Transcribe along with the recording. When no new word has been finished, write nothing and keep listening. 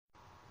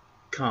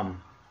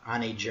Come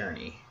on a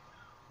journey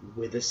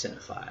with a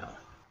cinephile.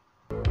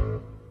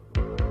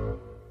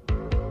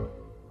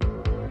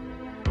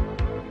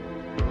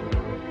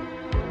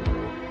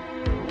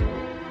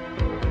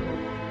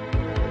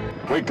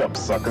 Wake up,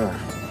 sucker.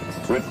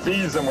 We're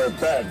thieves and we're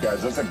bad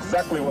guys. That's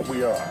exactly what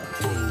we are.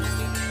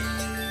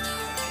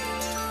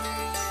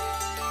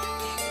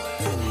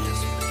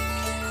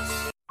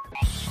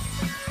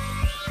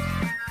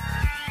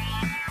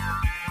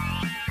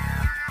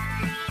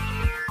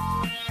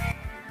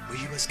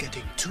 We was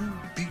getting too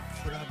big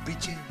for our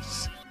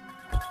britches.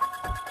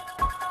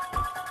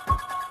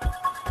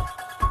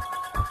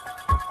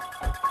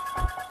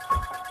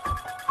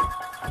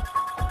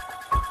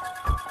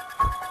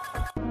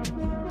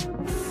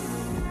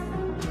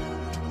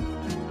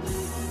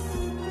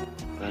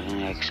 What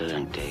an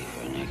excellent day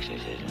for an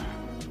exorcism.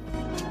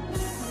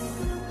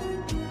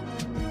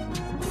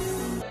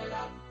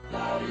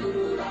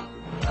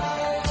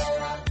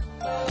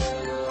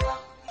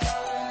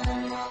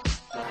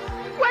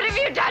 What have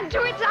you done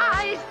to its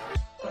eyes?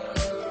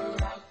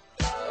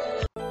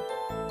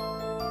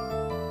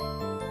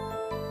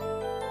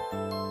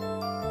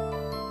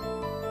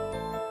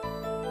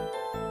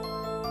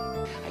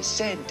 I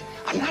said,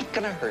 I'm not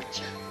gonna hurt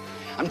you.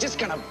 I'm just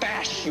gonna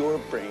bash your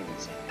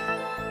brains in.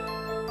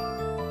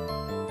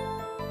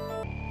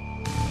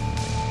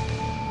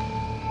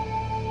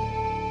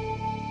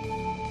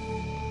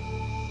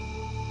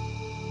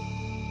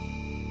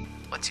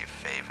 What's your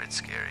favorite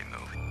scary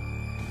movie?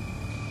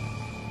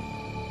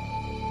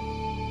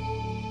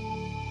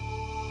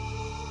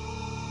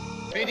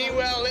 Biddy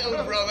well,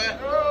 little brother.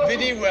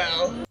 Biddy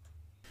well.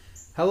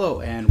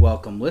 Hello and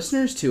welcome,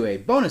 listeners, to a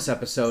bonus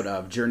episode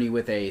of Journey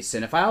with a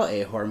Cinephile,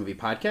 a horror movie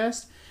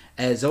podcast.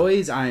 As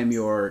always, I am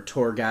your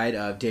tour guide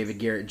of David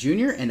Garrett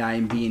Jr., and I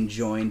am being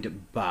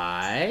joined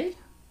by...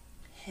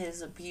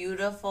 his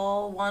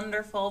beautiful,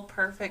 wonderful,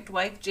 perfect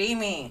wife,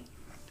 Jaime.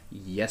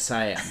 Yes,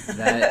 I am.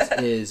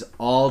 That is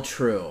all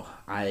true.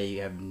 I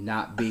am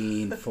not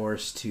being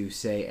forced to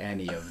say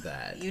any of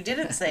that. You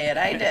didn't say it,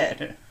 I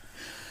did.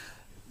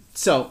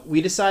 So,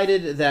 we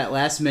decided that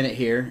last minute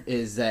here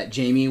is that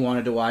Jaime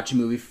wanted to watch a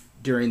movie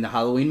during the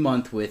Halloween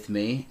month with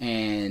me,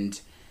 and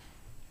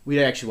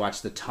we'd actually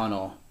watched The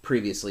Tunnel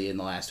previously in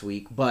the last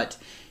week, but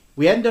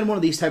we hadn't done one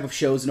of these type of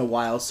shows in a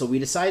while, so we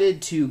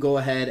decided to go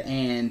ahead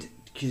and,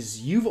 because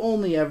you've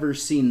only ever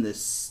seen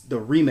the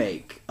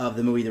remake of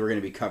the movie that we're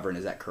going to be covering,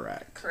 is that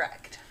correct?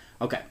 Correct.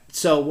 Okay,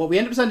 so what we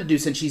ended up deciding to do,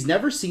 since she's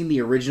never seen the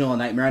original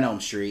Nightmare on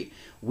Elm Street,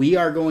 we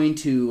are going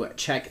to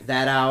check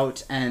that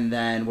out, and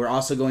then we're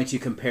also going to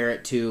compare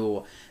it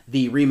to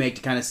the remake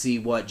to kind of see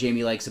what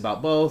Jaime likes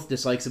about both,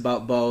 dislikes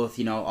about both,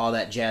 you know, all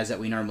that jazz that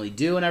we normally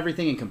do and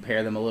everything, and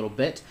compare them a little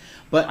bit.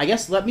 But I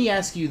guess let me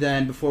ask you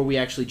then, before we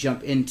actually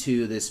jump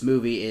into this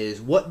movie,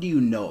 is what do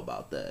you know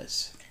about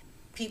this?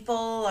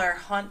 People are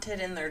haunted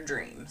in their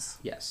dreams.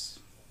 Yes.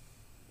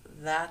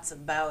 That's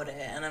about it,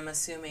 and I'm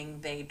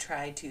assuming they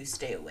try to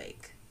stay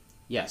awake.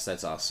 Yes,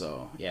 that's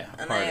also, yeah,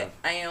 And part of.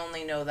 I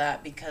only know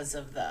that because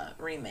of the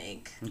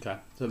remake. Okay.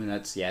 So, I mean,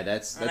 that's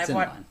And in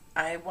line.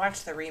 I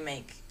watched the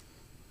remake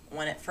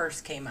when it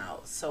first came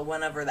out, so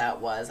whenever that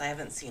was, I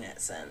haven't seen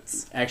it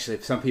since. Actually,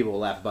 some people will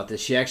laugh about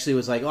this. She actually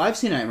was like, oh, I've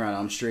seen Nightmare on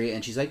Elm Street,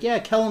 and she's like, yeah,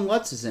 Kellen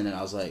Lutz is in it.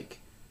 I was like,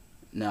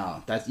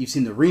 no, you've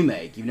seen the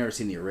remake. You've never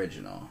seen the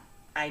original.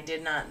 I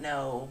did not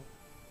know.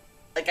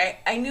 Like,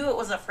 I knew it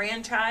was a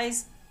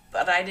franchise,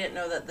 but I didn't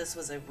know that this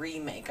was a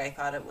remake. I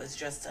thought it was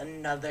just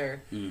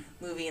another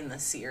movie in the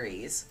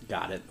series.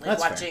 Got it. Like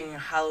That's watching fair.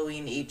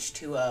 Halloween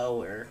H2O,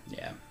 or...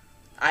 Yeah.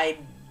 I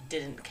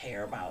didn't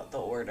care about the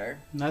order.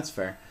 That's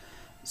fair.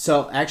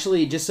 So,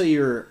 actually, just so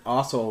you're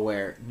also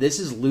aware, this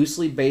is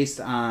loosely based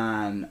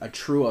on a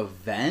true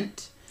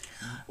event.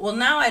 Well,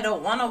 now I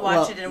don't want to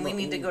watch it, and we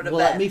need to go to bed.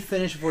 Let me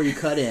finish before you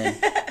cut in.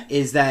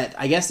 Is that,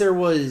 I guess there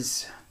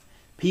was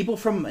people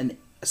from a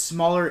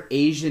smaller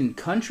Asian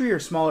country or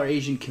smaller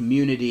Asian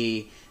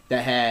community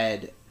that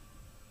had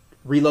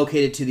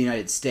relocated to the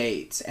United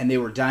States, and they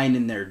were dying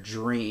in their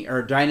dream,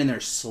 or dying in their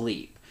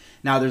sleep.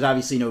 Now, there's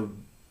obviously no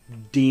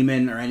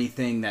demon or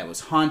anything that was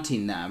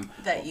haunting them.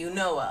 That you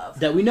know of.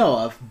 That we know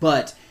of,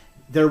 but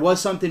there was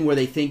something where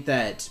they think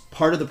that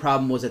part of the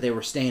problem was that they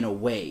were staying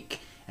awake,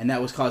 and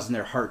that was causing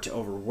their heart to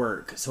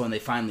overwork, so when they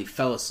finally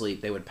fell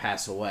asleep, they would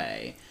pass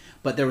away.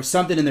 But there was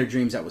something in their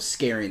dreams that was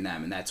scaring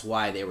them, and that's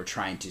why they were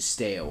trying to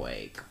stay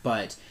awake.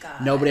 But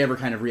nobody ever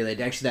kind of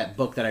relayed. Actually, that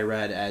book that I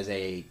read as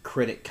a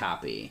critic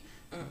copy,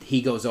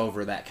 he goes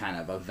over that kind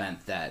of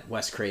event that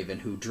Wes Craven,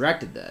 who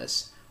directed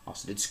this,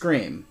 also did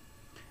Scream,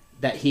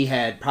 that he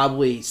had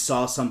probably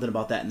saw something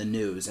about that in the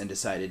news and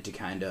decided to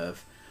kind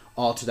of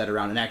alter that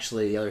around. And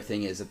actually, the other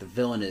thing is that the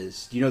villain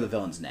is... Do you know the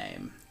villain's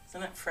name?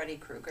 Isn't it Freddy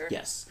Krueger?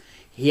 Yes.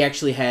 He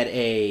actually had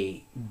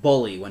a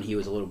bully when he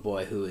was a little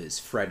boy who is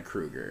Fred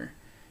Krueger.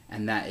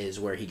 And that is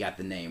where he got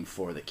the name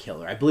for the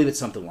killer. I believe it's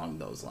something along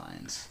those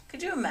lines.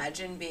 Could you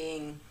imagine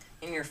being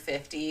in your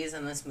 50s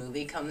and this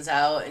movie comes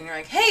out and you're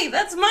like, hey,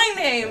 that's my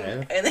name!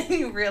 Yeah. And then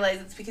you realize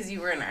it's because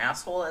you were an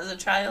asshole as a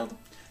child?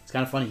 It's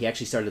kind of funny. He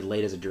actually started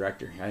late as a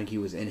director. I think he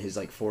was in his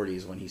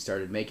 40s when he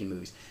started making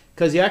movies.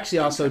 Because he actually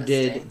also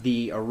did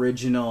the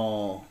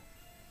original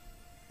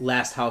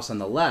Last House on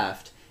the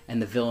Left,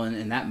 and the villain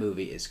in that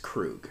movie is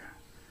Krug.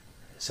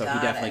 So he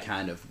definitely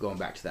kind of going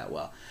back to that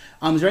well.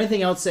 Is there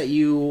anything else that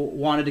you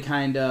wanted to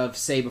kind of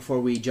say before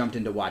we jumped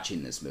into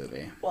watching this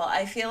movie? Well,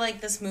 I feel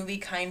like this movie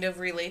kind of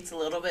relates a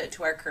little bit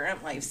to our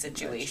current life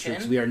situation. That's true,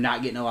 'cause we are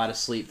not getting a lot of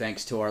sleep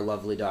thanks to our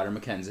lovely daughter,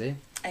 Mackenzie.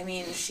 I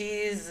mean,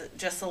 she's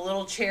just a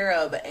little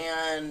cherub,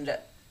 and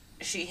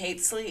she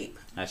hates sleep.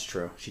 That's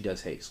true. She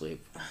does hate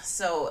sleep.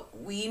 So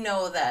we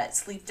know that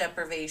sleep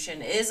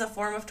deprivation is a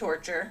form of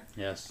torture.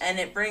 Yes. And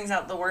it brings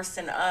out the worst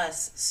in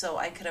us. So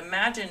I could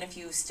imagine if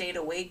you stayed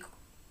awake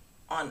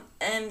on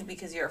end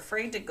because you're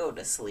afraid to go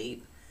to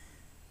sleep,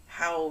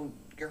 how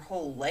your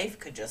whole life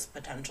could just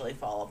potentially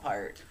fall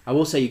apart. I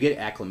will say you get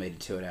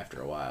acclimated to it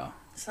after a while.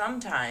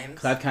 Sometimes.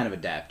 'Cause I've kind of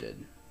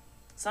adapted.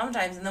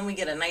 Sometimes, and then we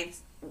get a night's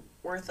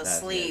worth of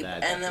sleep,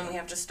 and then we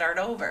have to start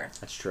over.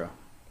 That's true.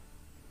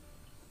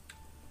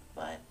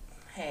 But,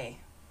 hey,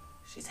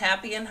 she's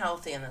happy and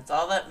healthy, and that's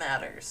all that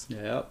matters.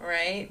 Yep.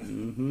 Right?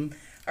 Mm-hmm.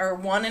 Our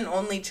one and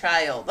only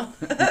child.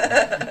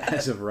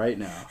 As of right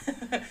now.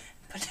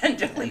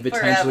 Potentially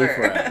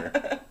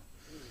forever.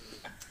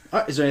 All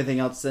right, is there anything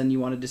else then you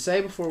wanted to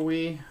say before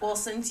we... Well,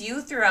 since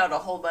you threw out a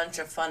whole bunch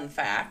of fun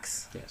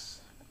facts. Yes.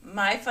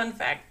 My fun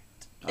fact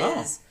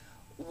is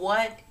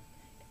what...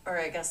 Or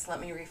I guess let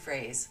me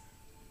rephrase.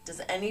 Does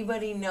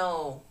anybody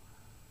know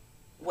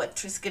what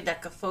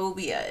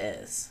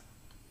triskaidekaphobia is?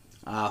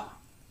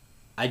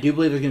 I do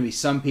believe there's going to be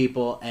some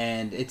people,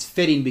 and it's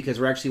fitting because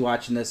we're actually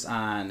watching this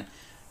on...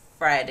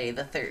 Friday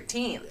the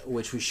 13th.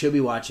 Which we should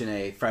be watching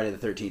a Friday the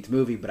 13th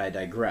movie, but I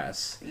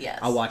digress. Yes.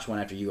 I'll watch one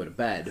after you go to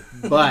bed.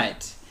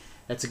 But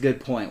that's a good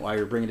point why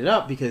you're bringing it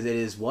up, because it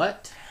is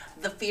what?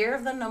 The fear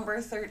of the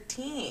number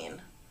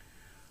 13.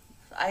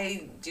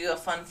 I do a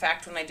fun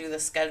fact when I do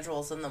the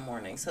schedules in the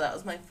morning, so that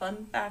was my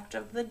fun fact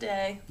of the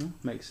day.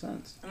 Makes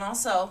sense. And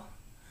also,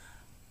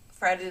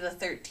 Friday the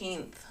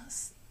 13th,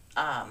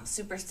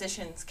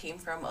 superstitions came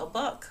from a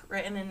book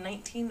written in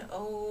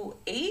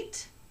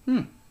 1908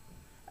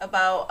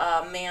 about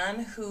a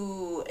man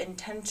who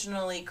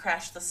intentionally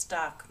crashed the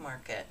stock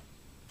market.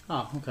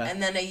 Oh, okay.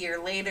 And then a year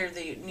later,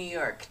 the New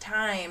York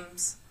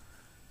Times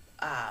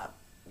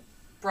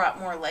brought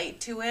more light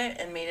to it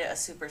and made it a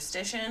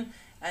superstition.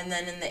 And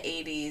then in the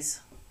 80s,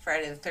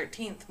 Friday the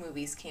 13th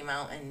movies came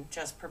out and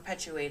just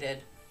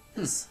perpetuated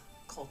this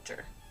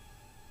culture.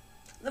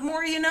 The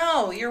more you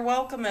know. You're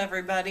welcome,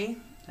 everybody.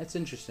 That's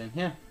interesting.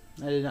 Yeah,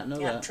 I did not know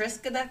that.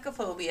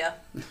 Triskaidekaphobia.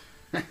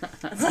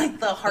 It's like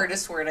the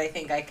hardest word I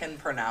think I can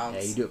pronounce.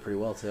 Yeah, you do it pretty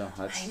well, too.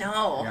 I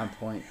know. You're on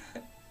point.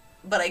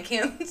 But I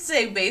can't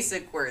say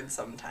basic words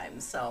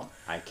sometimes, so...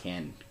 I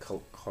can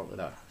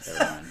without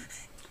everyone.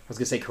 I was going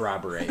to say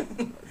corroborate.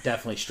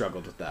 Definitely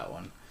struggled with that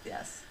one.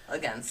 Yes.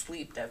 Again,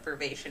 sleep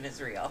deprivation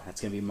is real. That's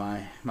going to be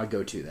my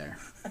go-to there.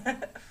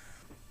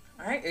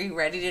 All right, are you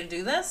ready to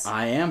do this?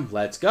 I am.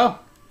 Let's go.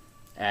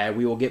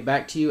 We will get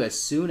back to you as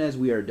soon as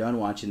we are done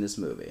watching this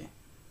movie.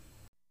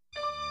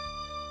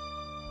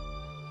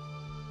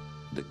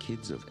 The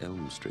kids of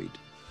Elm Street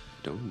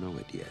don't know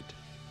it yet,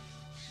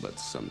 but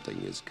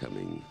something is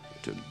coming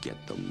to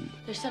get them.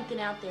 There's something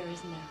out there,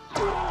 isn't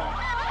there?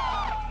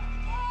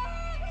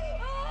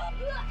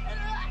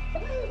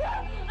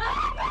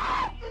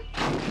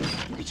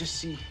 We just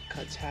see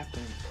cuts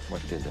happen.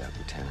 What did that,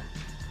 Lieutenant?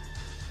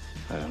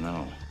 I don't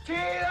know. What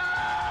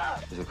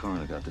has the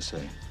coroner got to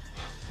say?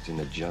 He's in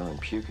the jar and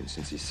puking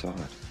since he saw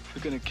it.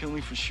 They're gonna kill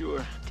me for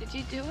sure. Did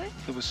you do it?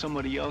 There was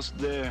somebody else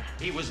there.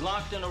 He was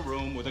locked in a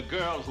room with a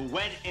girl who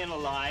went in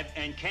alive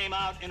and came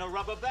out in a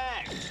rubber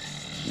bag.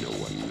 No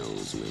one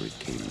knows where it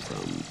came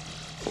from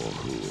or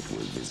who it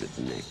will visit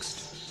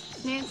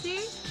next. Nancy?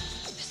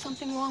 There's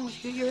something wrong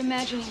with you. You're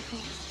imagining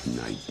things.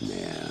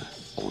 Nightmare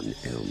on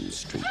Elm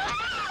Street.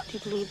 Do you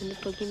believe in the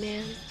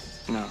boogeyman?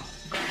 No.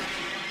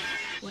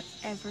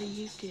 Whatever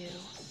you do,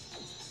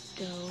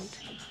 don't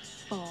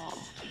fall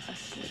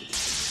asleep.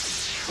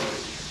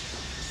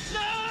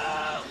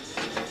 No!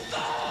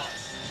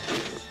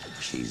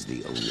 She's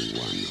the only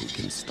one who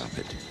can stop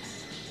it.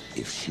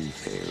 If she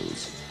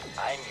fails,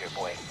 I'm your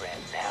boyfriend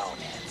now,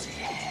 Nancy.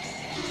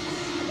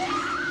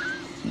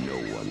 no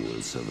one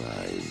will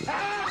survive.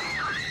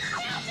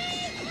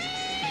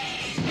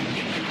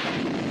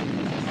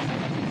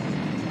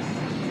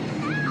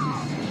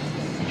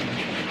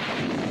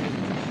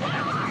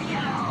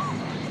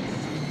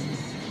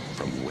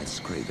 From Wes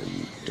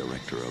Craven,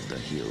 director of The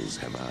Hills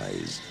Have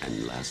Eyes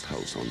and Last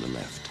House on the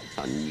Left,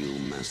 a new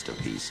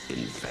masterpiece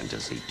in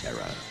fantasy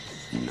terror,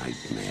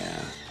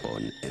 Nightmare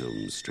on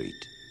Elm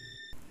Street.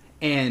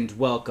 And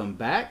welcome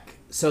back.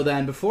 So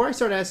then, before I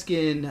start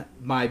asking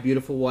my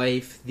beautiful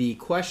wife the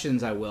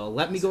questions I will,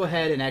 let me go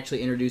ahead and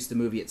actually introduce the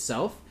movie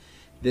itself.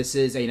 This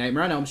is A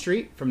Nightmare on Elm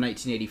Street from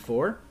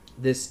 1984.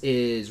 This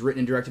is written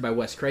and directed by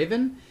Wes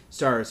Craven,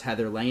 stars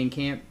Heather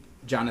Langenkamp,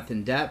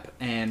 Jonathan Depp,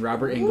 and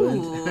Robert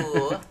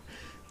Englund.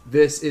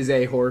 This is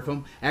a horror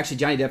film. Actually,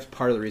 Johnny Depp's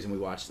part of the reason we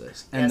watched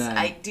this. And yes,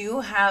 I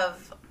do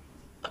have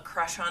a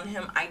crush on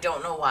him. I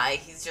don't know why.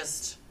 He's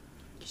just...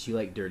 Because you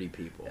like dirty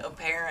people.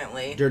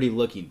 Apparently.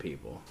 Dirty-looking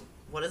people.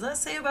 What does that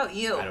say about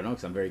you? I don't know,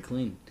 because I'm very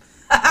clean.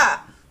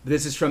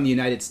 This is from the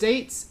United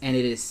States, and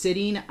it is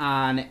sitting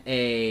on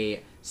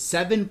a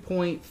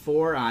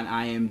 7.4 on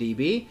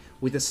IMDb,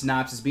 with the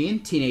synopsis being,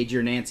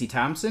 teenager Nancy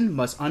Thompson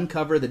must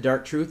uncover the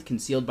dark truth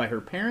concealed by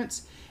her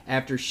parents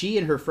after she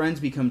and her friends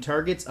become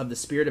targets of the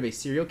spirit of a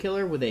serial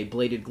killer with a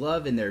bladed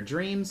glove in their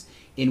dreams,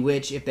 in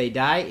which, if they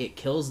die, it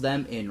kills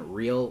them in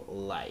real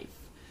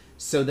life.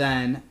 So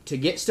then, to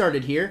get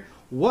started here,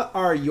 what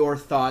are your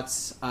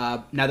thoughts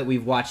now that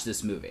we've watched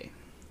this movie?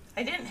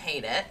 I didn't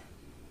hate it.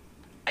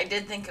 I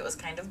did think it was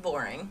kind of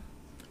boring,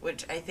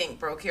 which I think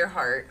broke your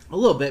heart. A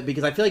little bit,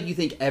 because I feel like you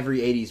think every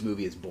 80s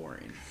movie is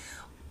boring.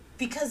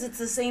 Because it's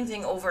the same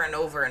thing over and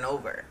over and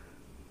over.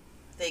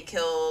 They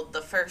killed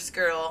the first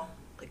girl,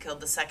 they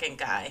killed the second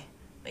guy,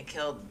 they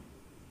killed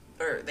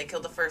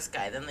the first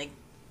guy, then they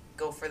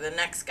go for the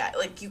next guy.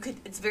 Like,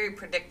 it's very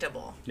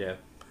predictable. Yeah.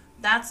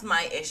 That's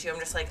my issue. I'm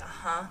just like,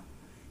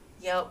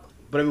 yep.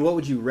 But I mean, what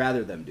would you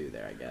rather them do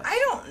there, I guess? I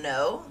don't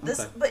know.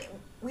 Okay. But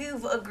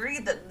we've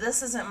agreed that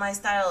this isn't my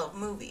style of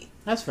movie.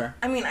 That's fair.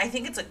 I mean, I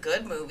think it's a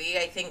good movie.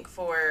 I think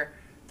for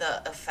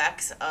the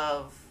effects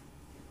of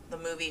the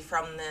movie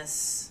from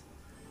this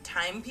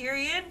time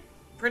period,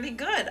 pretty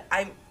good.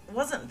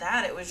 Wasn't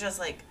that. It was just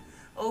like,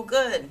 oh,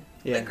 good.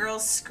 Yeah. The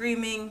girl's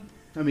screaming.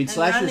 I mean,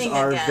 slashers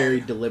are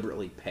very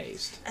deliberately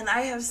paced. And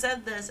I have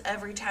said this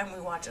every time we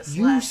watch a slasher.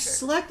 You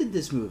selected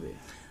this movie.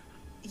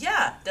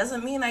 Yeah,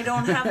 doesn't mean I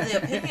don't have the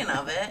opinion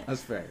of it.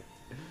 That's fair.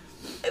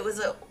 It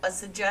was a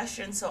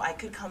suggestion so I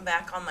could come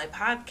back on my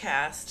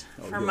podcast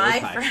for your my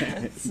podcast.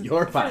 friends.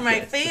 Your podcast. For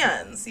my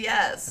fans,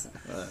 yes.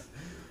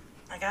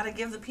 I gotta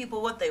give the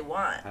people what they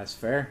want. That's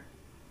fair.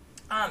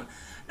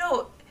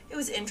 No, it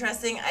was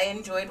interesting. I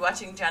enjoyed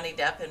watching Johnny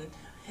Depp in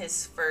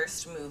his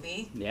first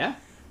movie. Yeah?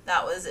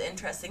 That was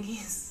interesting. He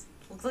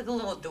looks like a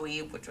little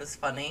dweeb, which was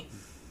funny.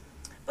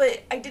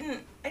 But I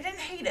didn't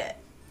hate it.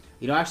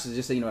 You know, actually,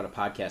 just thinking about a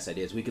podcast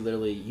ideas, we could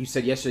literally... You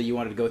said yesterday you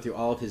wanted to go through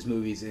all of his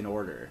movies in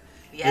order.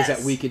 Yes. Is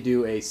that we could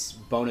do a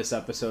bonus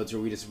episodes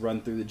where we just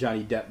run through the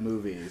Johnny Depp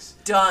movies.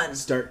 Done.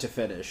 Start to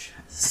finish.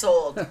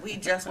 Sold. We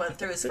just went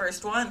through his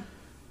first one.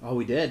 Oh,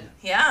 we did?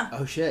 Yeah.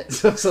 Oh, shit.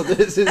 So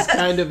this is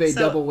kind of a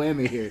double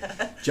whammy here.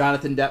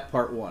 Jonathan Depp,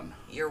 Part 1.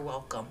 You're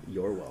welcome.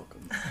 You're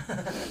welcome.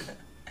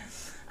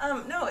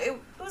 No, it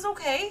was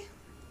okay.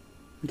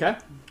 Okay.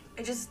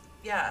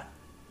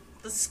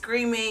 The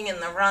screaming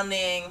and the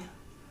running.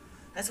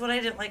 That's what I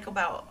didn't like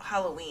about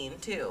Halloween,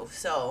 too.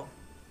 So,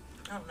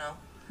 I don't know.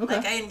 Okay.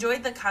 Like, I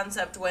enjoyed the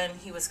concept when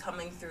he was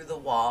coming through the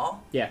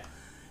wall. Yeah.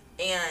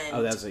 And...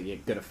 Oh, that was a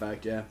good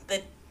effect, yeah.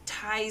 The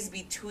ties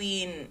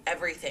between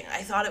everything.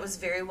 I thought it was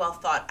very well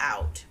thought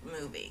out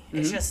movie. Mm-hmm.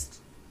 It's just...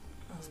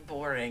 It was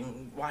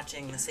boring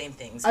watching the same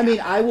things. I mean,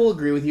 I will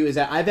agree with you, is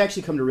that I've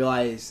actually come to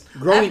realize,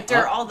 growing up...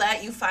 After all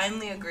that, you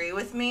finally agree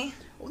with me?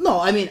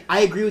 No, I mean, I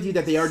agree with you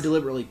that they are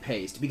deliberately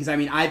paced, because, I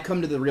mean, I've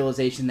come to the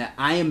realization that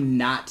I am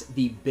not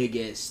the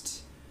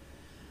biggest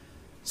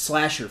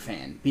slasher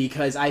fan,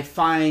 because I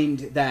find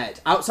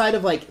that outside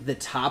of, like, the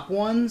top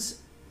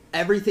ones,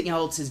 everything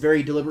else is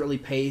very deliberately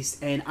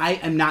paced, and I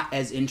am not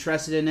as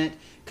interested in it,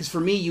 because for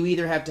me, you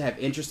either have to have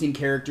interesting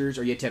characters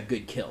or you have to have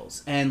good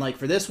kills. And, like,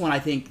 for this one, I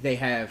think they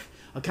have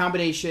a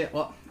combination...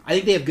 Well, I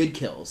think they have good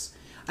kills.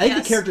 I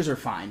think the characters are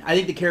fine. I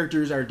think the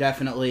characters are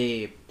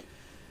definitely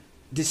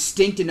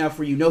distinct enough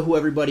where you know who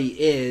everybody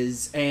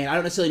is, and I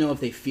don't necessarily know if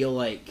they feel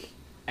like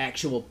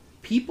actual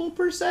people,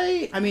 per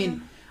se. I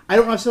mean, I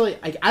don't necessarily...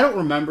 I don't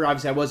remember.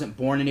 Obviously, I wasn't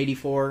born in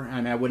 84. I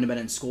mean, I wouldn't have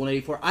been in school in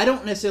 84. I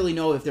don't necessarily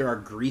know if there are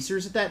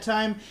greasers at that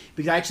time,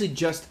 because I actually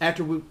just...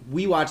 After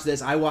we watched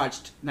this, I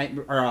watched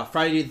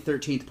Friday the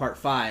 13th, Part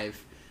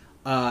 5,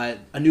 A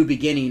New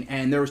Beginning,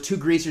 and there was 2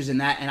 greasers in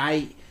that, and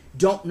I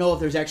don't know if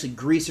there's actually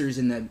greasers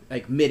in the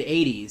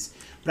mid-80s,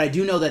 but I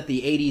do know that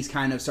the 80s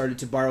kind of started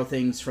to borrow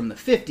things from the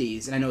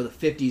 50s, and I know the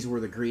 50s were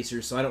the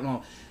greasers, so I don't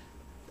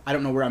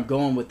know where I'm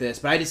going with this,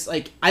 but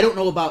I don't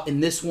know about in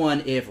this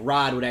one if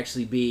Rod would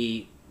actually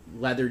be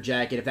leather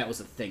jacket, if that was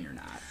a thing or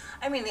not.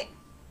 I mean,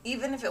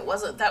 even if it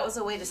wasn't, that was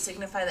a way to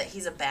signify that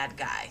he's a bad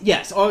guy.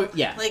 Yes, oh,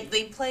 yeah. Like,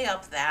 they play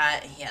up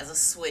that he has a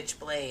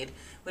switchblade,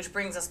 which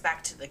brings us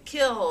back to the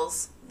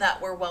kills that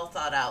were well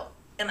thought out.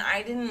 And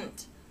I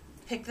didn't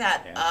pick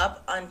that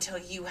up until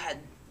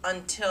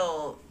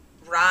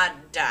Rod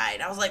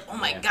died. I was like, oh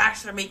my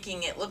gosh, they're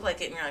making it look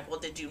like it. And you're like, well,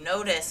 did you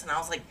notice? And I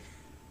was like,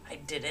 I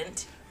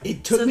didn't.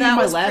 It took me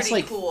my last,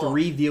 3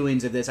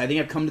 viewings of this. I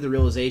think I've come to the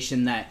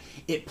realization that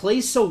it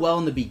plays so well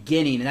in the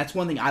beginning, and that's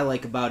one thing I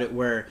like about it,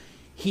 where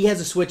he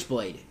has a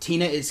switchblade.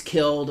 Tina is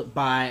killed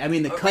by, I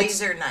mean, the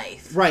cuts... razor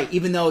knife. Right,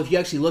 even though if you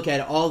actually look at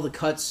it, all the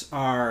cuts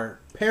are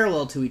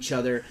parallel to each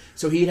other,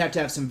 so he'd have to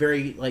have some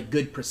very,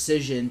 good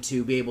precision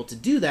to be able to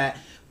do that.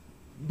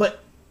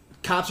 But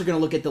cops are going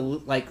to look at the,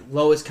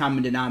 lowest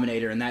common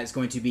denominator, and that is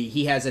going to be,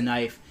 he has a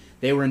knife,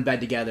 they were in bed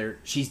together,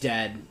 she's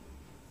dead,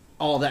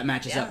 all that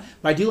matches up.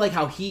 But I do like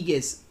how he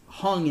gets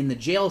hung in the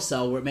jail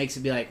cell, where it makes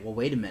it be like, well,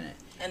 wait a minute.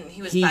 And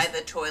he was by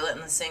the toilet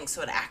and the sink,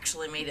 so it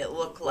actually made it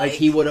look like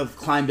he would have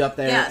climbed up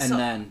there yeah, and so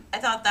then... I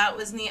thought that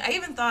was neat. I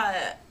even thought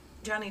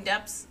Johnny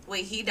Depp's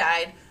way he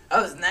died,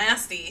 was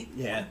nasty.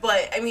 Yeah.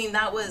 But, I mean,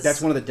 that was...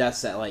 That's one of the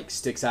deaths that, like,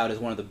 sticks out as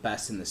one of the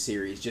best in the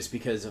series, just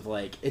because of,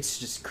 like, it's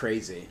just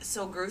crazy.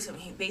 So gruesome.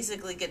 He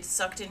basically gets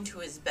sucked into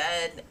his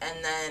bed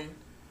and then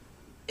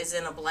is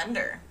in a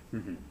blender.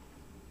 Mm-hmm.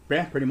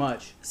 Yeah, pretty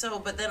much. So,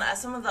 but then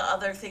some of the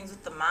other things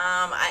with the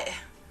mom,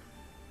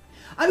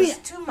 I mean,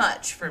 it's too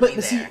much for me but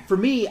there. see, for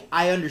me,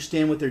 I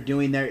understand what they're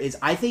doing there. Is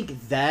I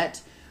think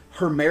that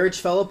her marriage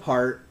fell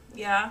apart.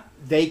 Yeah.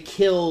 They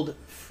killed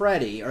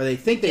Freddie, or they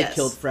think they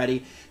killed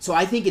Freddie. So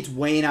I think it's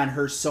weighing on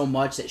her so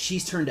much that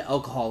she's turned to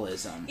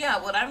alcoholism.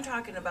 Yeah, what I'm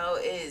talking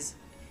about is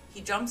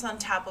he jumps on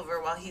top of her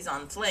while he's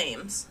on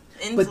flames,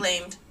 and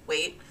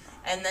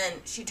then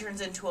she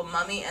turns into a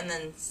mummy and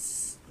then,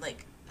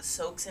 like,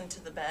 soaks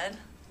into the bed.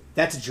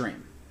 That's a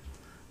dream.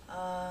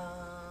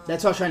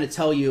 That's what I was trying to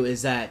tell you,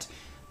 is that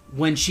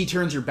when she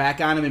turns her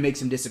back on him and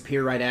makes him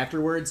disappear right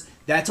afterwards,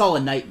 that's all a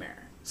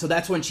nightmare. So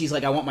that's when she's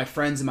like, I want my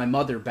friends and my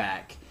mother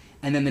back.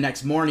 And then the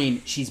next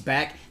morning, she's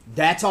back.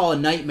 That's all a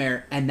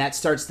nightmare, and that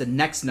starts the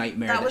next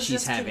nightmare that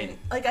she's having.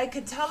 Like, I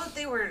could tell that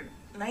they were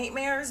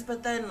nightmares,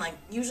 but then, like,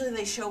 usually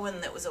they show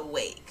when that was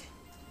awake.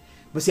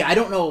 But see, I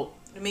don't know.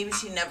 Maybe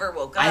she never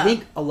woke up. I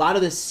think a lot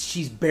of this,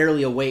 she's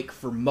barely awake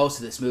for most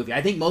of this movie.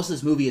 I think most of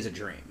this movie is a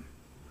dream.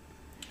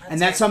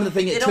 That's some of the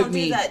thing that took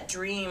me... They don't do that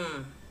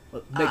dream...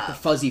 like the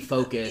fuzzy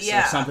focus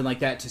or something like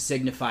that to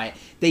signify it.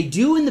 They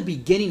do in the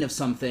beginning of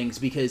some things,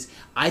 because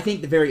I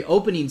think the very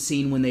opening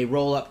scene when they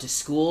roll up to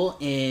school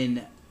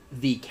in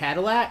the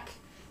Cadillac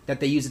that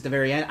they use at the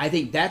very end, I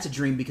think that's a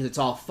dream because it's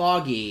all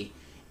foggy,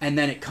 and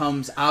then it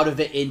comes out of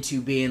it into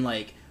being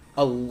like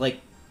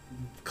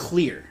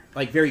clear,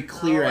 like very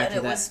clear after that.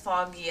 And it was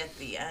foggy at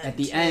the end. At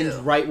the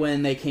end, right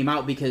when they came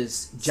out,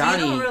 because Johnny.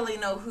 So you don't really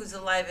know who's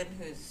alive and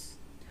who's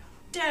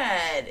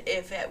dead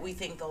if we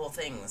think the whole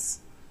thing's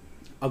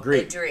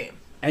Agreed. a dream.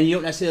 And you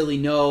don't necessarily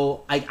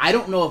know... I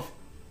don't know if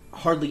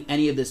hardly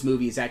any of this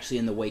movie is actually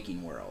in the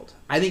waking world.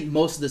 I think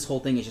most of this whole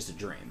thing is just a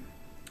dream.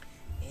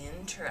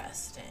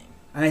 Interesting.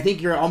 And I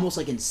think you're almost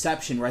like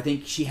Inception, where I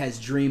think she has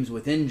dreams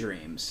within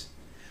dreams.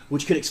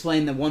 Which could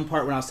explain the one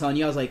part when I was telling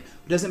you, I was like,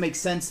 it doesn't make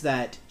sense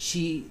that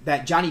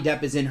Johnny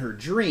Depp is in her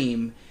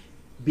dream,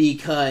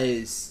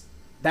 because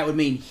that would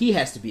mean he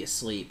has to be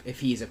asleep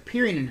if he's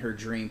appearing in her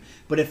dream.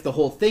 But if the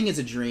whole thing is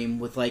a dream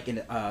with like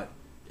an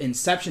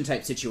Inception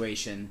type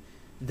situation,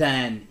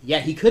 then yeah,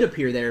 he could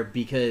appear there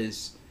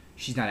because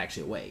she's not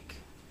actually awake.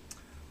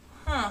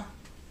 Huh.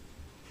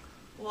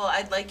 Well,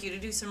 I'd like you to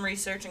do some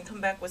research and come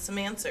back with some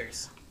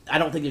answers. I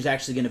don't think there's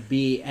actually going to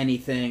be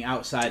anything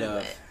outside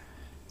of...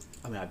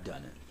 I mean, I've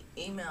done it.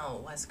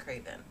 Email Wes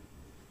Craven.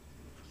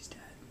 He's dead.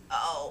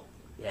 Oh.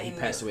 Yeah, he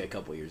passed away a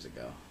couple years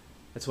ago.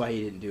 That's why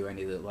he didn't do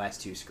any of the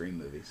last two Scream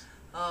movies.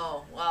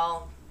 Oh,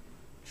 well,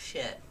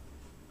 shit.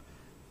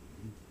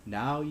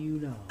 Now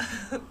you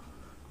know.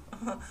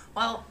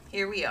 Well,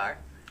 here we are.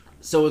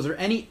 So was there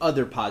any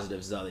other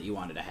positives, though, that you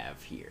wanted to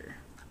have here?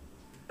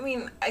 I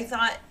mean, I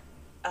thought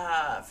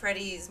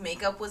Freddy's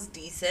makeup was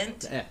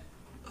decent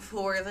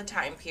for the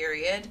time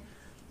period.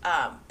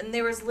 And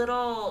there was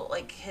little,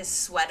 like, his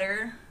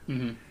sweater.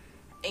 Mm-hmm.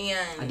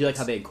 And I do like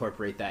how they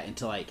incorporate that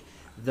into, like,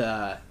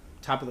 the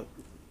top of the...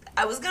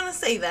 I was going to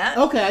say that.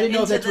 Okay, I didn't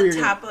know if that's where you're...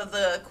 Into the top of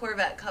the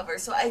Corvette cover.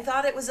 So I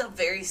thought it was a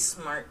very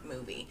smart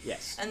movie.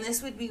 Yes. And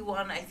this would be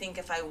one, I think,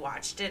 if I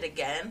watched it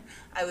again,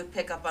 I would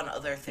pick up on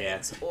other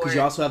things. Yeah, because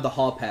you also have the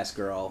Hall Pass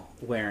girl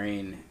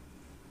wearing...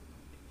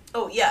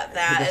 Oh, yeah,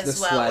 that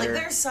as well. Sweater.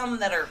 Like, there's some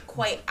that are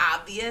quite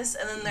obvious,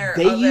 and then there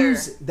are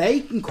They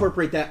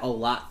incorporate that a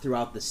lot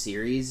throughout the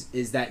series,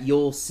 is that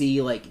you'll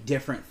see, like,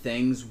 different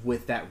things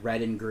with that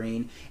red and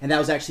green. And that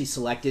was actually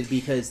selected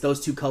because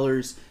those two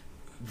colors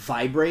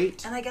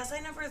vibrate. And I guess I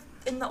never...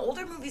 In the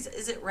older movies,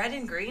 is it red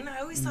and green? I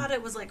always thought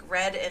it was, like,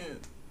 red and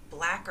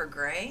black or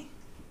gray.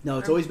 No,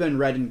 it's always been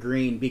red and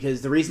green,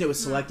 because the reason it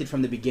was selected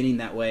from the beginning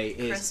that way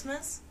is...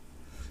 Christmas?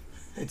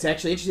 It's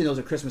actually interesting those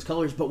are Christmas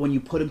colors, but when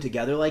you put them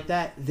together like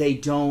that, they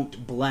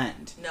don't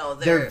blend. No,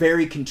 they're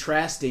very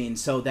contrasting,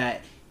 so that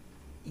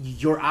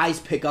your eyes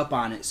pick up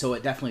on it, so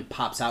it definitely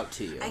pops out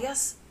to you. I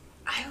guess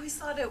I always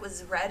thought it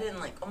was red and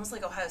like almost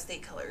like Ohio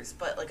State colors,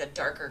 but like a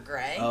darker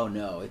gray. Oh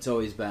no, it's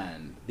always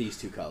been these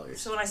two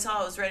colors. So when I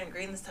saw it was red and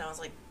green this time, I was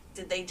like,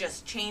 did they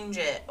just change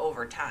it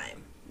over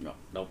time?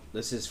 No,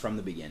 this is from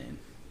the beginning.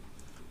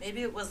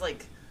 Maybe it was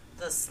like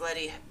the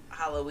slutty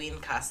Halloween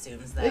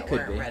costumes that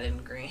weren't red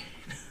and green.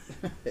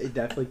 It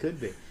definitely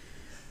could be.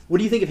 What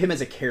do you think of him as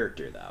a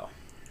character, though?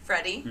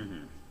 Freddy?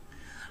 Mm-hmm.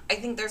 I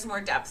think there's more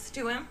depth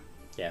to him.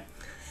 Yeah.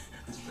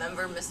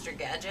 Remember Mr.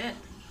 Gadget?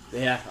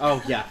 Yeah.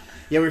 Oh, yeah.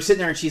 Yeah, we were sitting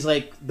there, and she's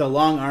like, the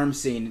long arm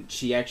scene,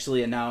 she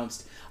actually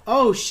announced,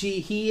 oh,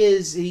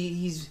 he's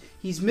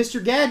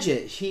Mr.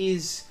 Gadget.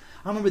 He's...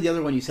 I don't remember the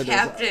other one you said.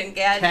 Captain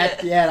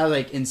Gadget. Yeah, and I was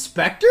like,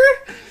 Inspector?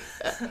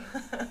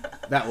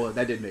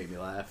 That did make me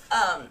laugh.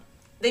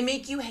 They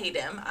make you hate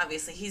him.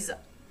 Obviously, he's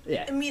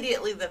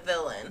immediately the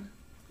villain.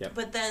 Yep.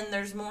 But then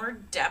there's more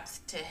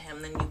depth to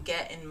him than you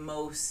get in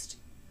most.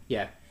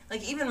 Yeah.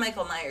 Like, even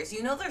Michael Myers,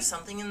 you know there's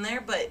something in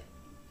there, but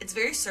it's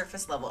very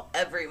surface level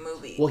every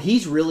movie. Well,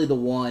 he's really the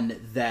one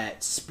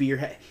that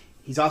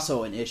he's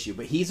also an issue,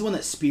 but he's the one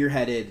that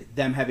spearheaded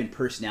them having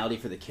personality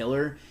for the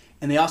killer.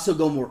 And they also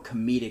go more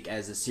comedic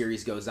as the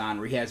series goes on,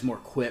 where he has more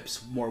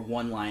quips, more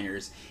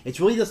one-liners. It's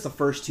really just the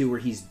first two where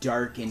he's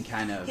dark and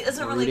kind of He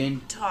doesn't brooding.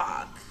 really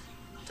talk,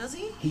 does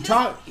he? He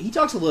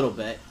talks a little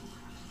bit,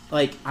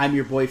 like I'm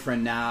your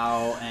boyfriend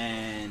now,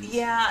 and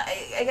yeah,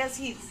 I guess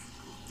he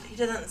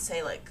doesn't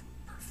say like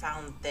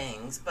profound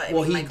things, but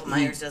Michael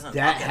Myers doesn't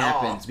that talk at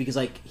all. happens because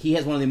like he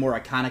has one of the more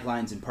iconic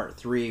lines in part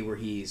 3 where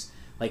he's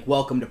like,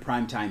 "Welcome to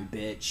primetime,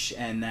 bitch,"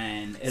 and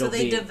then so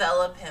they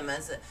develop him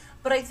as a.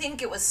 But I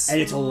think it was... And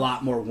it's a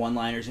lot more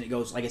one-liners, and it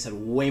goes, like I said,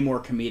 way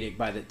more comedic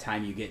by the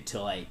time you get to,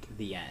 like,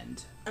 the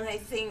end. And I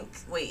think...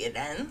 Wait, it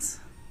ends?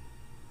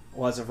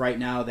 Well, as of right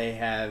now, they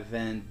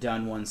haven't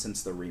done one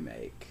since the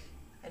remake.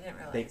 I didn't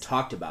realize. They've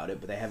talked about it,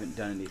 but they haven't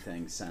done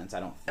anything since,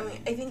 I don't think. I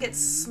mean, I think it's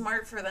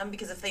smart for them,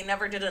 because if they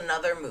never did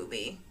another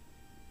movie,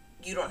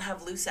 you don't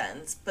have loose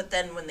ends. But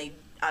then when they...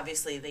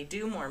 Obviously, they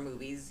do more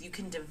movies, you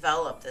can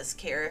develop this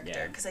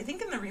character. Because I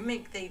think in the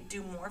remake, they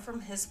do more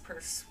from his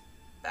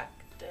perspective.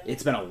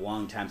 It's been a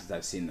long time since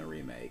I've seen the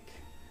remake.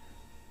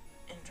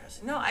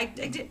 Interesting. No, I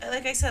did.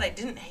 Like I said, I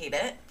didn't hate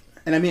it.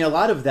 And I mean, a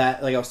lot of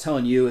that, like I was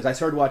telling you, as I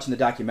started watching the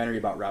documentary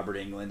about Robert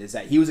Englund, is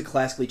that he was a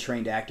classically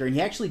trained actor, and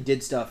he actually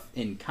did stuff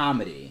in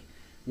comedy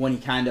when he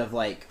kind of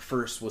like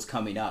first was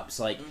coming up.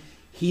 So like,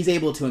 he's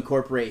able to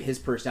incorporate his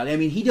personality. I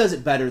mean, he does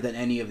it better than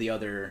any of the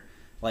other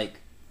like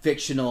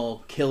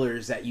fictional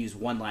killers that use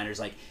one-liners.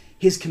 Like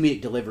his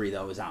comedic delivery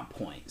though is on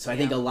point. So I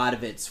think a lot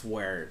of it's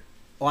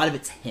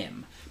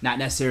him. Not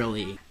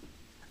necessarily.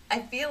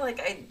 I feel like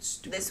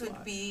this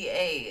would be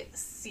a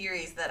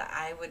series that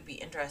I would be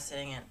interested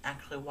in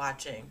actually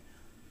watching.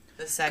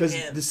 The second,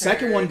 because the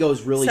second one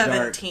goes really 17th,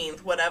 dark. 17th,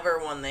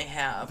 whatever one they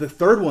have. The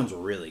third one's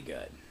really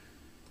good.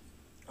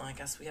 Well, I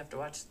guess we have to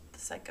watch the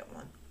second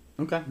one.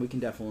 Okay, we can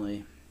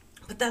definitely.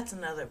 But that's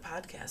another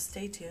podcast.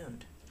 Stay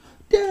tuned.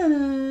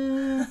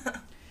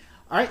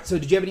 All right. So,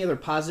 did you have any other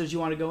positives you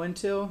want to go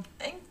into?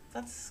 I think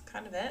that's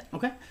kind of it.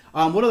 Okay.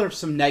 What are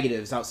some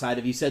negatives outside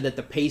of, you said that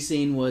the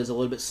pacing was a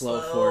little bit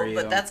slow for you?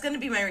 But that's going to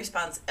be my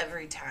response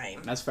every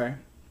time. That's fair.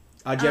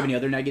 Do you have any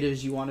other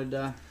negatives you wanted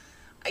to...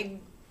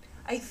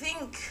 I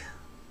think...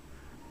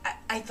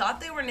 I thought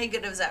they were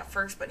negatives at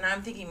first, but now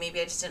I'm thinking maybe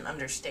I just didn't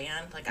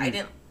understand. Like, I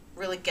didn't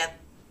really get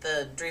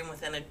the dream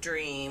within a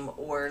dream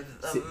or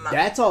the...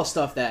 that's all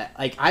stuff that...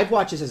 Like, I've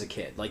watched this as a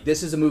kid. Like,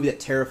 this is a movie that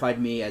terrified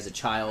me as a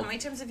child. How many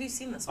times have you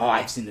seen this movie? Oh,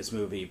 I've seen this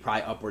movie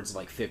probably upwards of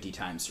like 50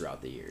 times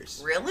throughout the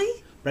years.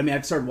 Really? But I mean,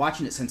 I've started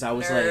watching it since I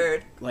was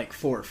like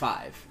 4 or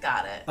 5.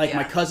 Got it. Like,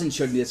 my cousin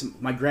showed me this.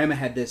 My grandma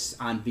had this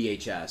on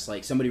VHS.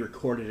 Like, somebody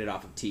recorded it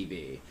off of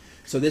TV.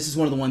 So this is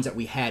one of the ones that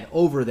we had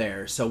over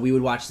there. So we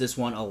would watch this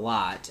one a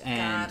lot.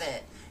 And got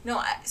it.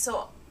 No,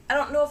 so I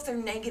don't know if they're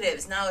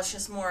negatives. Now it's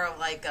just more of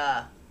like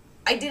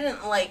I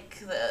didn't like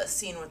the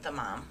scene with the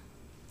mom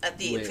at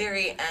the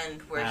very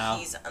end where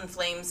he's on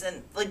flames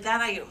and like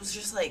that. I was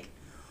just like,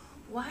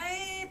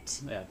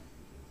 what? Yeah.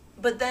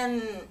 But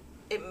then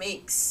it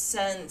makes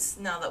sense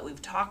now that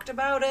we've talked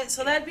about it.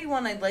 So that'd be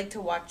one I'd like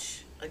to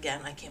watch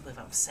again. I can't believe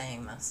I'm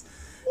saying this.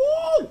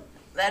 Woo!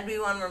 That'd be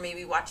one where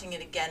maybe watching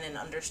it again and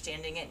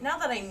understanding it. Now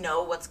that I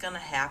know what's going to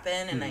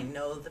happen and I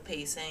know the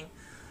pacing,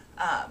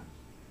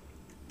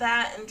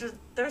 that and just,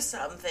 there's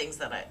some things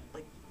that I,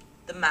 like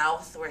the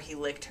mouth where he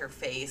licked her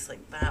face,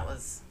 like that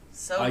was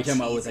so cheesy. Oh, you're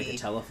talking about with like a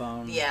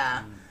telephone?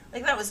 Yeah.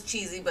 Like that was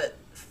cheesy but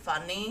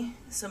funny.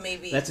 So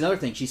maybe... That's another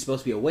thing. She's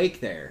supposed to be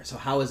awake there. So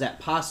how is that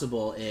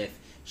possible if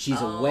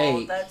she's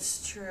awake? Oh,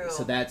 that's true.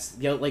 So that's,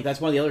 you know, like that's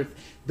one of the other...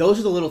 Those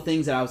are the little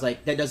things that I was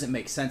like, that doesn't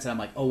make sense. And I'm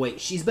like, oh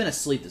wait, she's been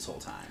asleep this whole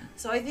time.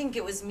 So I think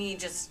it was me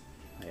just...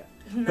 Yeah.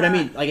 But I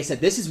mean, like I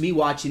said, this is me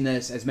watching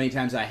this as many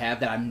times as I have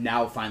that I'm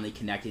now finally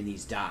connecting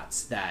these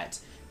dots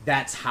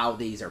that's how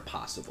these are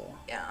possible.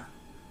 Yeah.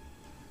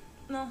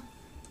 No.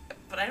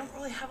 But I don't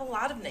really have a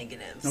lot of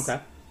negatives. Okay.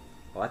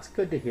 Well, that's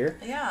good to hear.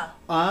 Yeah.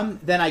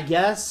 Then I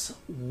guess,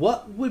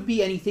 what would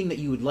be anything that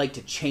you would like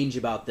to change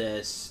about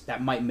this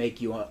that might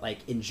make you,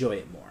 like, enjoy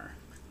it more?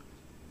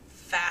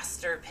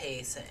 Faster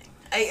pacing.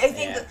 I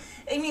think that,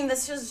 I mean,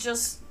 this is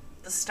just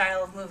the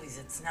style of movies.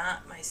 It's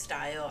not my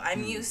style.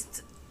 I'm used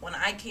to, when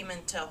I came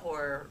into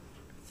horror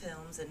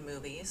films and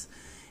movies,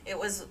 it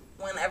was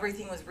when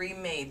everything was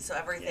remade, so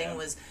everything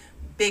was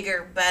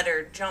bigger,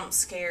 better, jump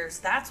scares.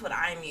 That's what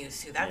I'm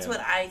used to. That's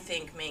what I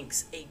think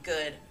makes a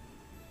good,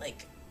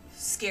 like,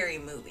 scary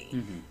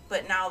movie.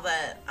 But now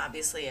that,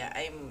 obviously,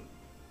 I'm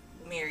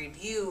married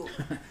you,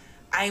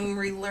 I'm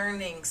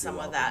relearning some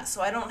of that.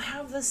 So I don't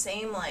have the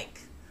same,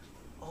 like...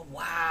 Oh,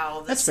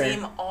 wow. The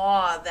same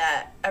awe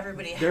that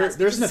everybody has.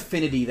 There's an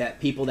affinity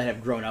that people that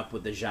have grown up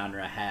with the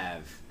genre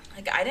have.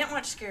 Like, I didn't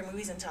watch scary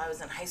movies until I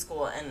was in high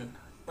school, and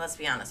let's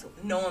be honest,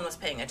 no one was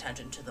paying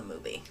attention to the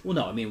movie. Well,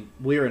 no, I mean,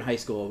 we were in high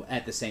school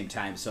at the same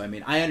time, so, I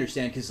mean, I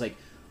understand, because, like,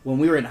 when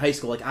we were in high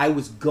school, like, I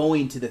was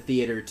going to the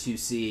theater to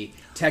see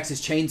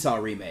Texas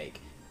Chainsaw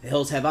remake, The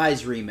Hills Have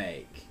Eyes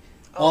remake,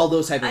 all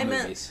those type of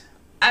movies.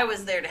 I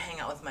was there to hang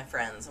out with my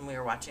friends, and we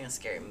were watching a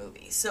scary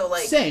movie. So,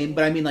 like... Same,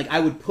 but I mean, like,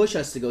 I would push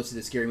us to go see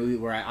the scary movie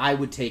where I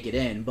would take it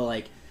in, but,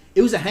 like,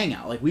 it was a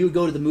hangout. Like, we would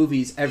go to the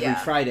movies every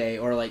Friday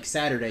or, like,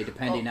 Saturday,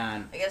 depending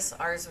on... I guess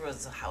ours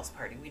was a house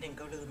party. We didn't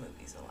go to the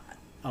movies a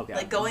lot. Okay.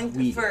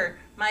 Like, for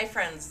my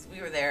friends,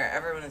 we were there.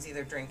 Everyone was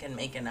either drinking,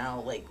 making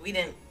out. Like, we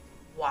didn't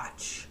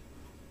watch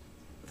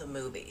the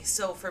movie.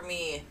 So, for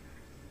me,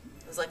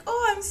 it was like,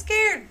 oh, I'm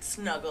scared.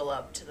 Snuggle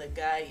up to the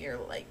guy you're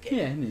liking.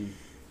 Yeah, I mean...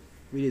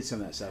 We did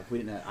some of that stuff. I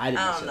didn't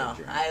necessarily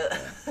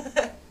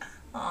drink.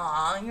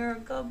 Aw, you're a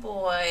good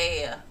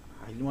boy.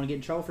 I didn't want to get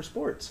in trouble for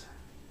sports.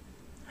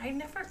 I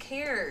never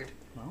cared.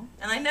 Well.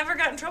 And I never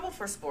got in trouble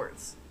for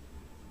sports.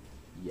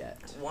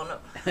 Yet.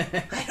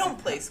 I don't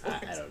play sports.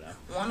 I don't know.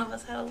 One of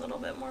us had a little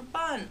bit more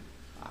fun.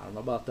 I don't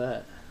know about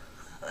that.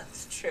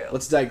 That's true.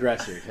 Let's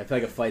digress here. I feel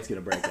like a fight's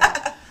going to break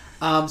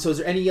out. So is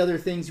there any other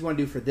things you want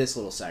to do for this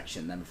little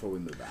section then before we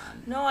move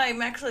on? No,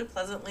 I'm actually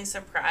pleasantly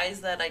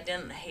surprised that I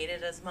didn't hate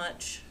it as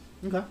much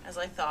as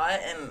I thought,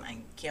 and I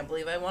can't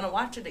believe I want to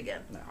watch it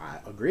again. I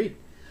agreed.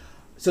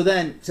 So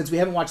then, since we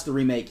haven't watched the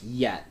remake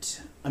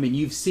yet, I mean,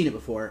 you've seen it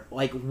before,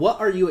 like, what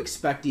are you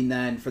expecting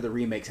then for the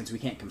remake since we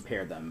can't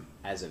compare them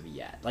as of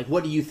yet? Like,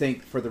 what do you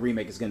think for the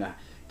remake is going to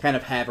kind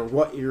of have, or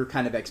what your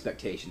kind of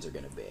expectations are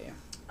going to be?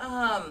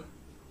 I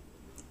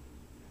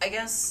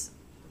guess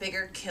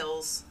bigger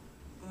kills,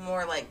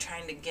 more like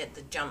trying to get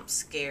the jump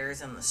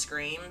scares and the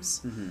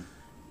screams. Mm-hmm.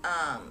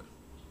 I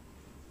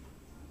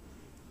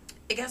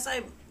guess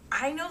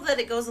I know that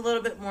it goes a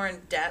little bit more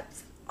in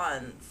depth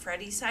on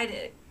Freddy's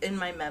side in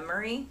my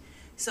memory,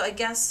 so I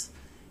guess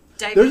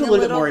there's a little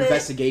bit more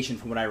investigation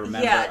from what I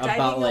remember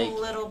about, like, a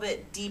little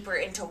bit deeper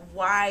into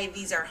why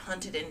these are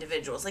hunted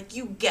individuals. Like,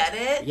 you get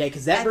it. Yeah,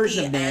 because that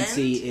version of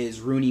Nancy is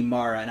Rooney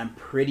Mara, and I'm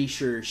pretty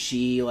sure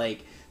she,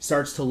 like,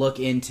 starts to look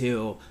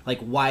into, like,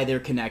 why they're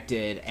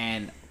connected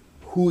and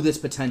who this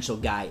potential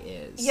guy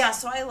is. Yeah,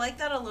 so I like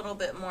that a little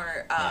bit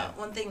more.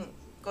 One thing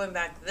going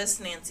back, this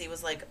Nancy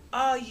was like,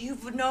 oh,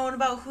 you've known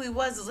about who he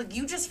was. It's like,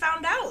 you just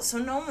found out, so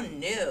no one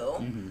knew.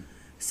 Mm-hmm.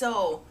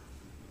 So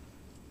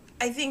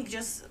I think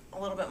just a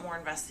little bit more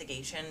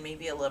investigation,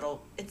 maybe a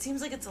little, it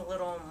seems like it's a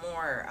little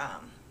more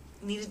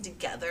needed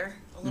together,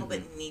 a little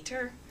bit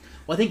neater.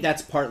 Well, I think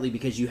that's partly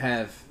because you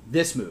have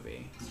this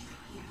movie,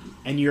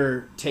 and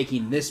you're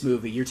taking this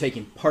movie, you're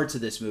taking parts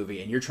of this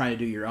movie, and you're trying to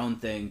do your own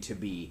thing to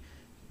be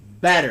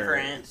better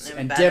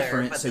and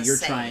different, so you're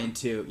trying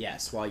to,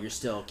 while you're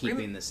still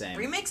keeping the same.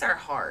 Remakes are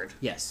hard.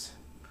 Yes.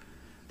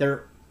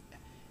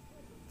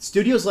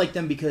 Studios like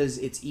them because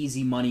it's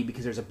easy money,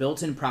 because there's a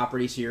built-in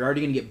property, so you're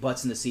already going to get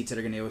butts in the seats that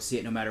are going to go see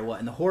it no matter what.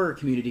 And the horror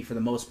community, for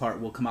the most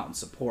part, will come out and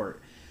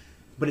support.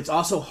 But it's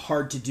also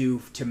hard to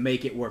do to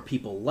make it where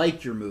people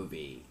like your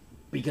movie,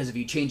 because if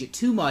you change it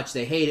too much,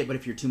 they hate it, but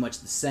if you're too much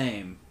the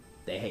same,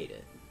 they hate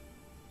it.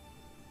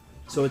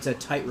 So it's a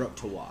tightrope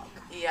to walk.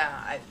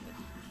 Yeah,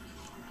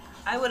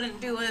 I wouldn't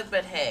do it,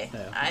 but hey,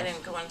 I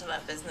didn't go into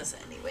that business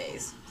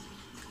anyways.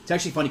 It's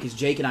actually funny because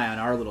Jake and I, on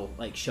our little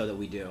show that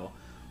we do,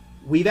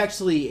 we've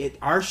actually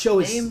our show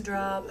is name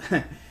drop.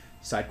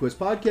 Side Quest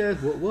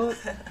Podcast. What?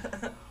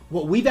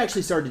 What we've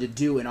actually started to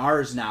do in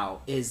ours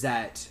now is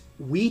that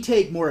we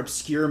take more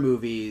obscure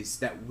movies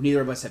that neither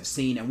of us have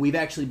seen, and we've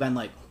actually been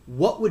like,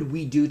 what would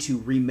we do to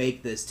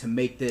remake this, to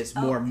make this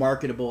more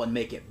marketable and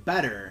make it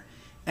better?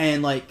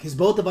 And like, because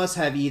both of us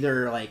have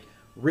either like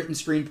written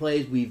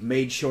screenplays, we've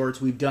made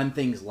shorts, we've done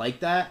things like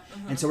that,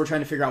 and so we're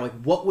trying to figure out like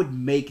what would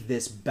make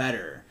this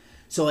better.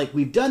 So like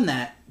we've done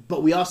that,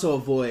 but we also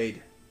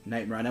avoid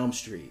Nightmare on Elm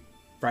Street,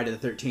 Friday the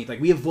 13th. Like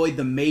we avoid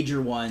the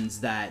major ones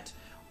that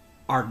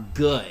are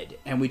good,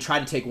 and we try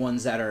to take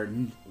ones that are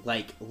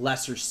like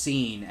lesser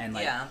seen and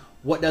like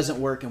what doesn't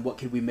work and what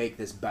could we make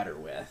this better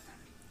with.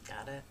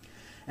 Got it.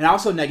 And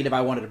also negative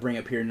I wanted to bring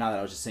up here now that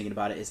I was just thinking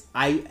about it is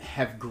I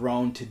have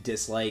grown to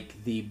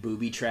dislike the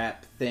booby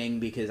trap thing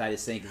because I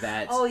just think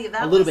that's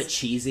a little bit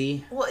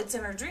cheesy. Well, it's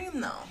in her dream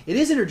though. It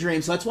is in her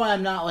dream, so that's why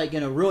I'm not like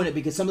going to ruin it,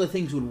 because some of the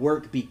things would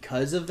work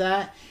because of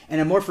that.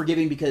 And I'm more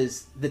forgiving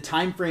because the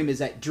time frame is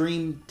that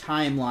dream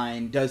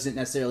timeline doesn't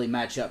necessarily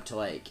match up to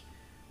like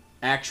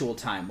actual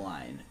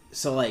timeline.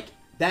 So like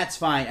that's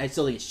fine. I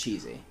still think it's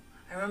cheesy.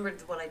 I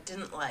remembered what I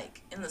didn't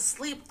like in the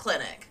sleep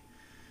clinic.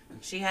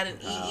 She had an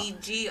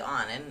EEG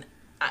on, and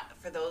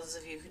for those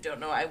of you who don't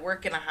know, I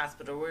work in a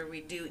hospital where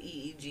we do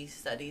EEG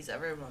studies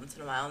every once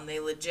in a while, and they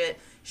legit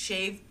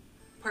shave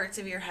parts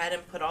of your head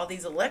and put all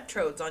these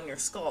electrodes on your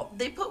skull.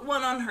 They put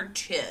one on her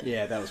chin.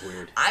 Yeah, that was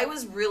weird.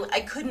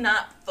 I could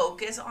not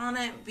focus on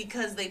it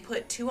because they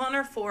put two on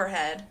her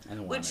forehead,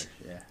 which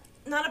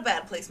not a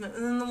bad placement,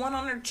 and then the one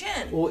on her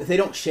chin. Well, if they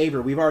don't shave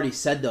her, we've already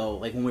said though,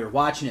 like when we were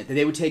watching it, that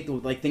they would take the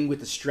like thing with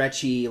the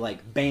stretchy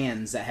like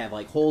bands that have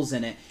like holes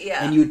in it,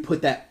 and you would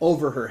put that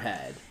over her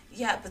head.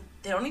 Yeah, but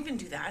they don't even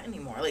do that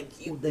anymore. Like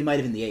they might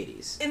have in the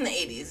 80s. In the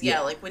 80s,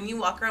 yeah. Like when you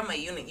walk around my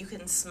unit, you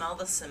can smell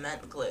the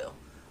cement glue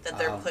that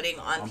they're putting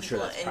on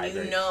people, and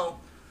you know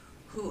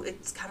who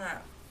it's kind of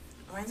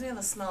reminds me of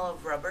the smell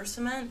of rubber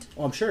cement.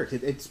 Well, I'm sure.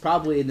 It's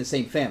probably in the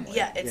same family.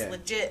 Yeah, it's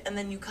legit. And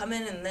then you come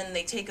in and then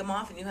they take them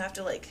off and you have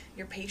to, like,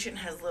 your patient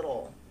has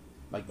little...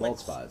 Like bald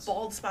spots.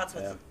 Bald spots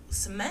with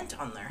cement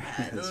on their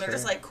head. And they're fair.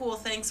 just like, cool,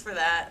 thanks for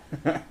that.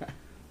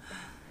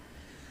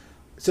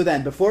 So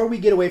then, before we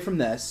get away from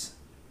this,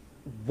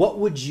 what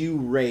would you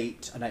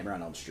rate A Nightmare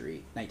on Elm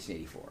Street,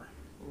 1984?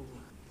 Ooh,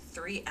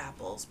 3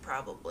 apples,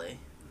 probably.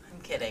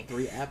 I'm kidding.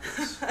 3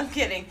 apples? I'm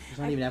kidding. There's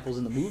not even apples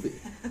in the movie.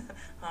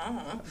 I don't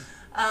know.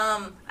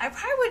 I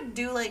probably would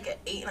do like an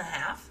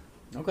 8.5.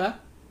 Okay.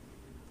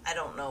 I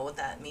don't know what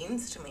that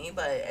means to me,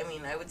 but I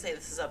mean, I would say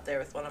this is up there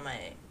with one of my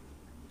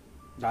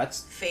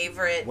That's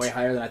favorite. Way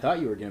higher than I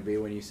thought you were going to be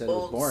when you said it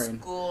was boring.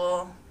 Old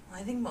school.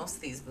 I think most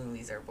of these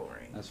movies are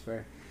boring. That's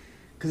fair.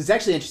 Because it's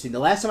actually interesting. The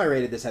last time I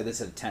rated this, I had this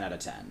at a 10 out of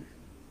 10.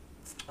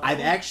 Oh. I've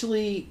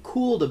actually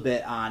cooled a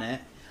bit on it.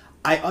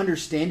 I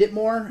understand it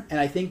more, and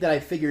I think that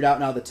I figured out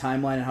now the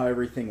timeline and how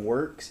everything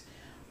works.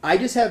 I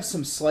just have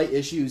some slight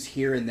issues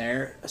here and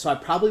there, so I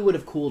probably would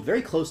have cooled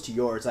very close to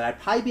yours. I'd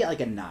probably be at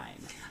like a 9.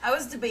 I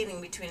was debating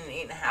between an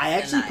 8.5 and a 9. I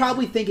actually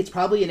probably think it's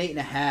probably an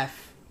 8.5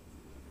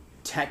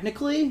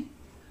 technically,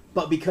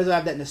 but because I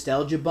have that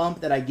nostalgia bump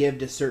that I give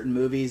to certain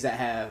movies that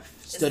have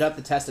stood up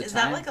the test of time. Is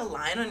that like a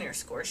line on your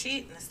score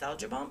sheet,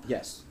 nostalgia bump?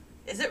 Yes.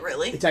 Is it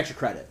really? It's extra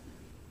credit.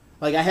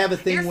 Like I have a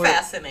thing You're where...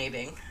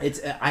 fascinating.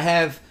 I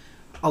have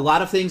a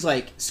lot of things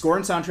like score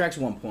and soundtracks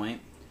 1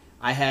 point.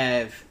 I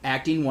have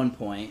acting 1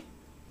 point.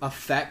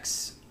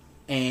 Effects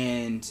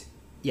and...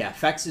 Yeah,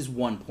 effects is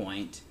 1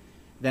 point.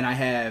 Then I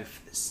have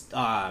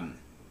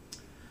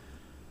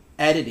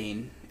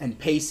editing and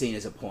pacing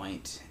is a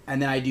point.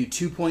 And then I do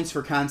 2 points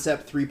for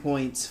concept, 3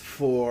 points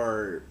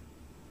for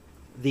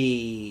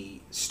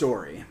the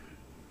story.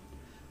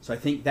 So I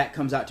think that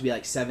comes out to be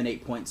like 7,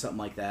 8 points, something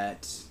like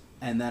that.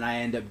 And then I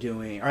end up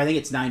doing... Or I think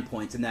it's 9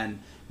 points. And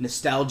then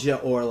nostalgia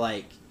or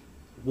like,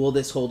 will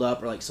this hold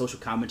up? Or like social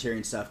commentary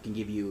and stuff can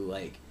give you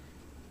like...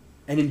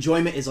 And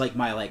enjoyment is like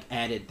my like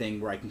added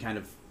thing where I can kind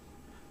of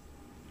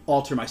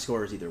alter my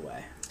scores either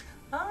way.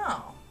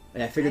 Oh.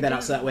 And I figured that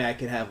out so that way I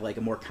could have like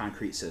a more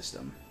concrete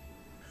system.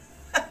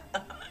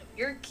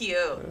 You're cute.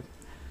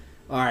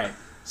 All right.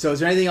 So is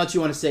there anything else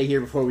you want to say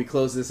here before we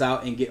close this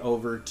out and get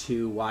over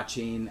to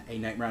watching A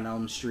Nightmare on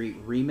Elm Street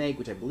remake,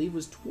 which I believe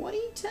was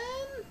 2010?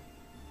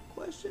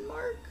 Question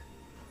mark?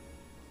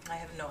 I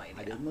have no idea.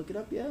 I didn't look it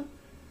up yet.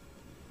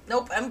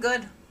 Nope, I'm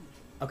good.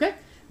 Okay.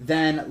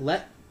 Then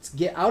let's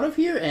get out of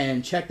here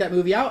and check that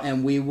movie out,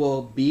 and we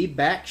will be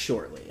back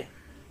shortly.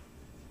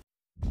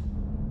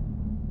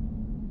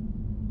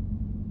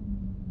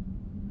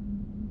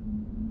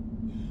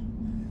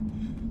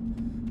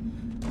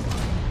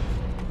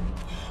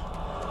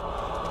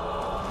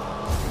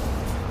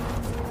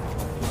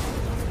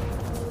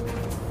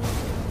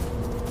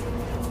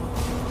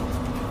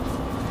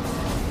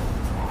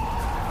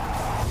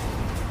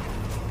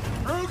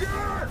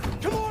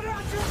 Come on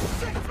out, you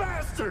sick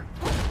bastard!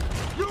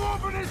 You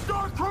open this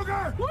door,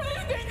 Kruger! What do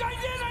you think I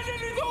did? I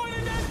didn't do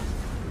anything!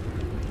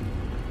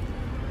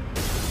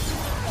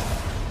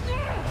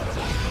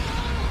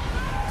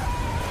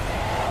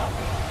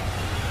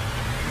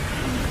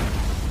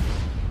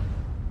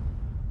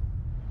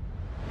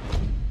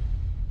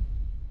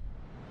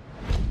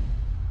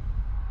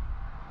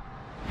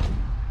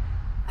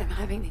 I'm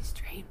having these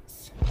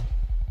dreams.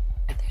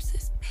 And there's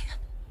this man.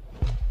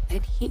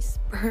 And he's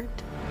burned.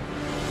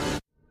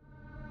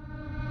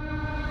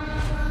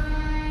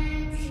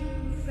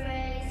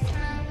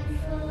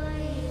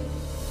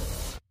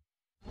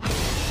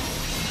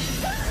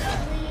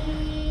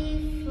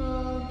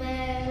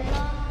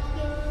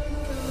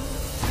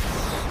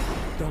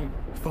 Don't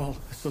fall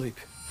asleep.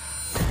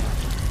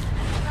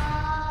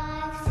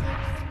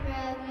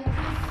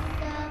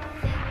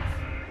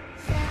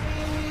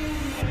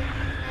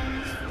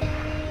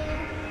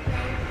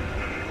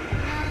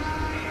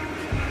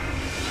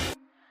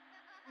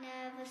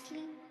 Never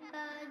sleep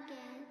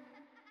again.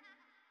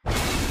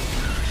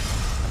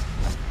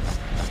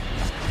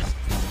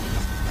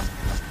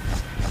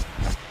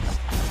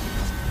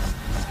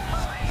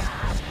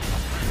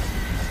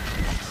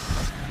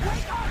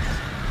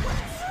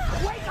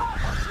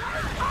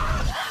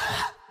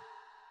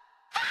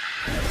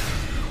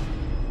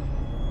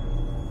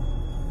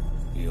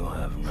 You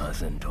have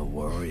nothing to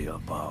worry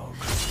about.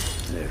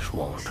 This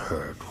won't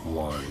hurt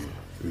one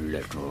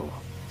little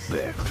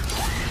bit.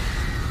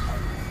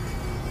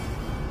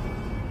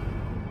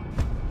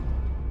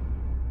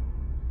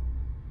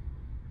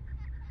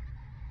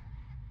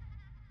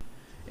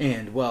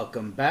 And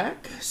welcome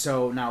back.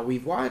 So now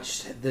we've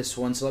watched this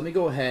one, so let me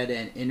go ahead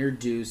and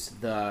introduce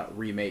the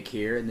remake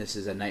here. And this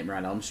is A Nightmare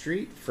on Elm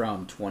Street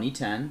from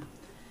 2010.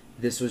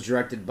 This was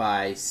directed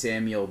by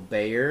Samuel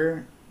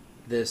Bayer.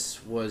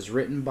 This was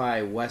written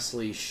by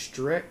Wesley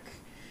Strick.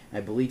 I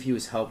believe he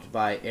was helped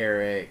by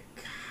Eric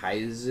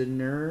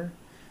Heisner.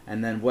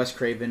 And then Wes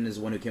Craven is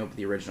the one who came up with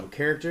the original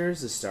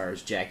characters. This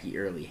stars Jackie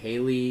Earle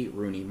Haley,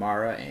 Rooney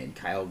Mara, and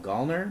Kyle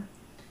Gallner.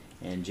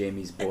 And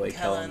Jamie's boy,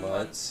 Kellen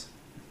Lutz.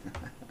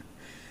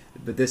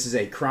 But this is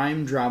a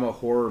crime, drama,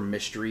 horror,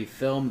 mystery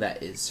film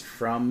that is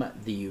from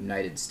the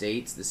United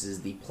States. This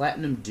is the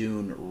Platinum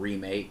Dune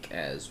remake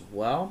as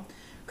well.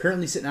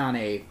 Currently sitting on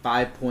a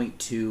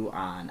 5.2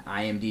 on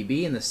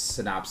IMDb, and the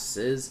synopsis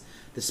is: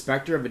 the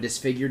specter of a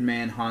disfigured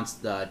man haunts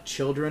the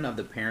children of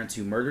the parents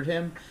who murdered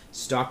him,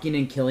 stalking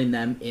and killing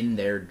them in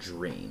their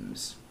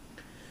dreams.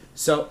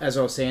 So, as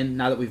I was saying,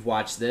 now that we've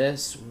watched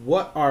this,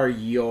 what are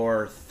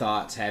your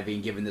thoughts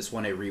having given this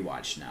one a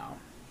rewatch now?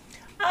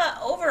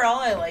 Overall,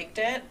 I liked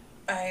it.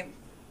 I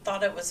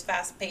thought it was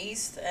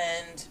fast-paced,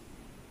 and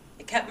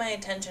it kept my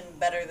attention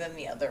better than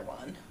the other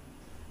one.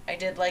 I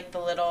did like the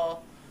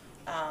little,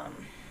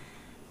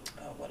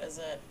 what is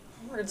it?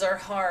 Words are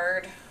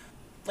hard.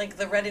 Like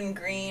the red and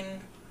green.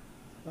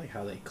 Like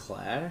how they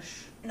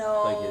clash?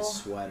 No. Like his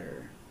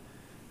sweater.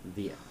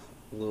 The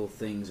little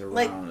things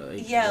around like,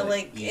 it. yeah,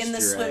 like in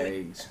the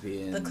eggs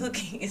being... The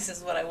cookies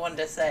is what I wanted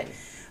to say.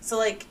 So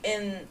like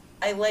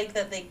I like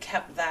that they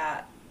kept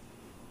that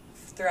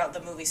throughout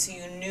the movie, so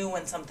you knew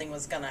when something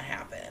was gonna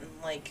happen.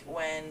 Like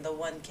when the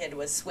one kid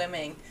was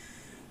swimming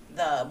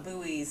the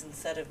buoys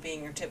instead of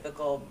being your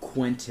typical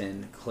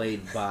Quentin,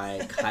 played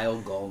by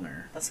Kyle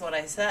Gallner. That's what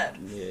I said.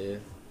 Yeah.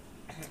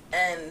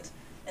 And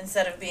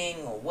instead of being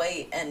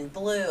white and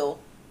blue,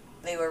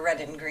 they were red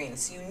and green,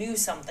 so you knew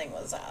something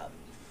was up.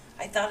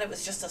 I thought it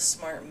was just a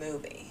smart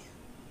movie.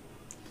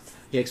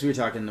 Yeah, because we were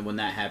talking when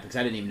that happened, because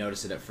I didn't even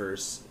notice it at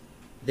first.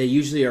 They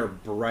usually are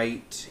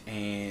bright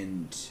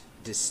and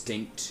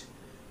distinct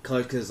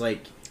colors, because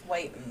like...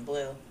 white and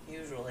blue,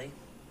 usually.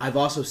 I've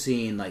also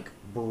seen like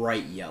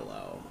bright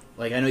yellow.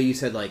 Like I know you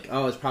said like,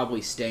 oh, it's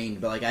probably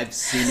stained, but like I've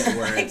seen it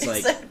where it's I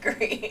like...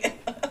 disagree.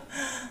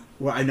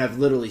 Well, and I've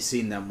literally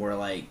seen them where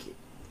like...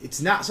 It's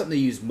not something they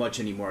use much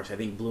anymore, because I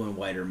think blue and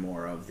white are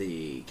more of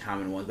the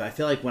common ones. But I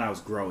feel like when I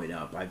was growing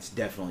up, I've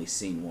definitely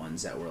seen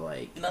ones that were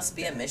like... Must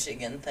be a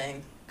Michigan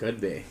thing.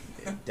 Could be.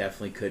 It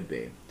definitely could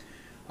be.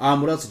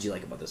 What else did you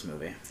like about this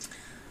movie?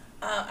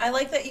 I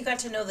like that you got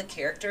to know the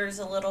characters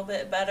a little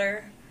bit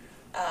better.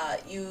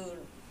 You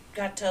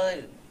got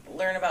to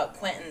learn about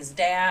Quentin's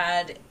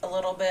dad a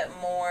little bit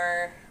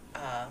more.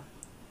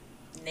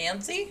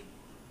 Nancy?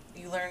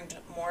 You learned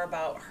more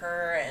about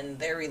her and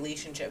their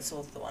relationships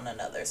with one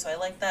another. So I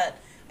like that.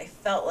 I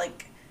felt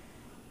like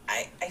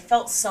I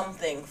felt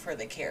something for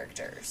the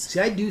characters. See,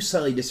 I do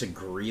slightly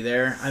disagree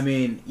there. I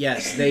mean,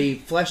 yes, they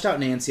fleshed out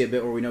Nancy a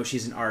bit where we know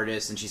she's an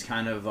artist and she's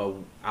kind of a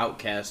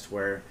outcast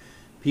where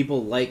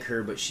people like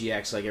her, but she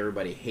acts like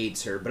everybody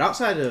hates her. But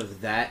outside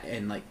of that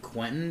and like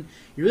Quentin,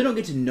 you really don't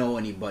get to know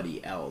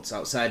anybody else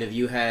outside of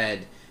you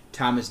had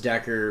Thomas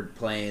Dekker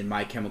playing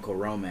My Chemical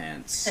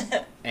Romance,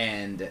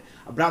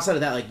 but outside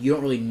of that, like you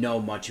don't really know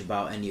much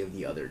about any of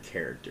the other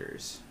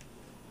characters.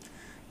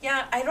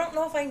 Yeah, I don't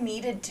know if I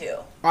needed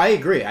to. I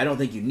agree. I don't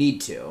think you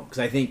need to, because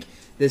I think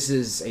this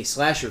is a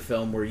slasher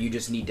film where you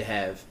just need to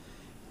have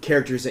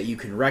characters that you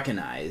can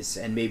recognize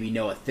and maybe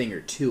know a thing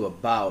or two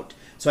about.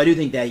 So I do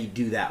think that you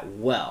do that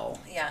well.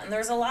 Yeah, and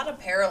there's a lot of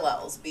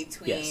parallels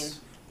between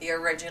the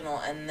original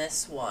and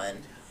this one.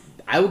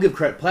 I will give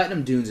credit.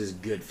 Platinum Dunes is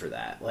good for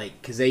that.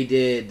 Like, because they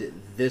did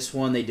this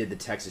one, they did the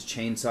Texas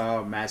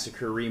Chainsaw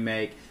Massacre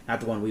remake. Not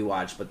the one we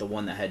watched, but the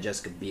one that had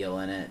Jessica Biel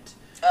in it.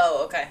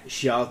 Oh, okay.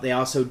 They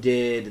also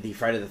did the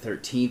Friday the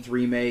 13th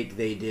remake.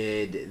 They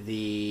did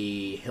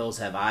the Hills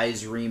Have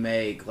Eyes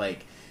remake.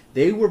 Like,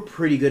 they were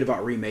pretty good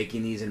about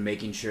remaking these and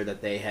making sure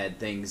that they had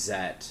things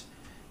that...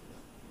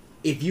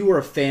 If you were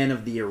a fan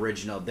of the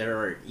original, there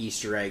are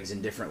Easter eggs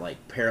and different,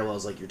 like,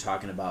 parallels like you're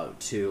talking about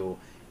to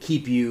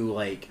keep you,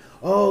 like,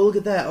 oh, look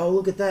at that, oh,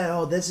 look at that,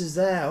 oh, this is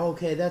that,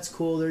 okay, that's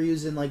cool, they're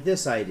using, like,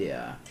 this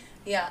idea.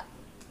 Yeah.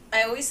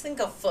 I always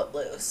think of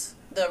Footloose,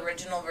 the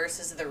original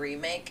versus the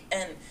remake,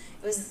 and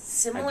it was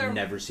similar... I've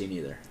never seen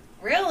either.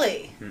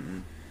 Really?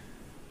 Mm-mm.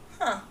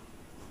 Huh.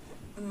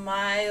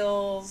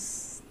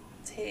 Miles...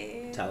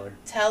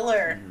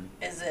 Teller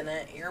is in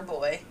it, your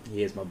boy.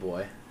 He is my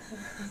boy.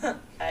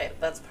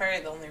 That's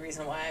probably the only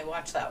reason why I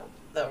watched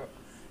the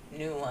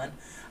new one.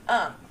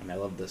 I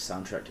love the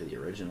soundtrack to the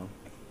original.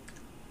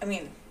 I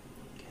mean,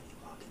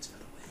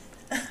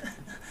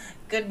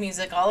 good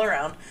music all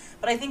around.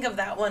 But I think of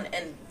that one,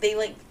 and they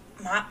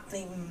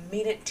they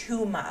made it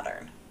too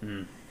modern.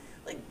 Mm.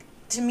 Like,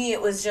 to me,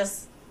 it was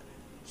just,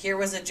 here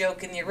was a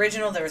joke in the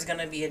original, there was going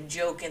to be a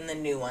joke in the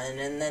new one,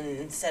 and then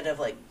instead of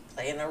like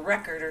playing a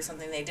record or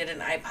something, they did an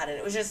iPod, and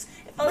it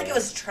felt like it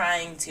was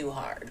trying too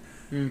hard.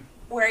 Mm.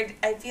 Where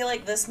I feel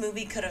like this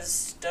movie could have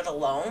stood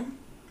alone,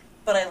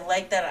 but I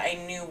like that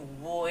I knew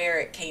where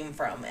it came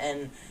from,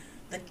 and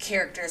the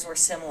characters were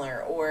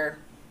similar, or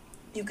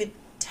you could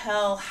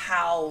tell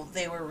how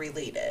they were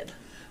related.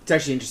 It's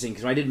actually interesting,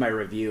 because when I did my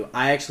review,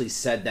 I actually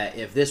said that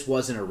if this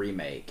wasn't a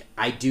remake,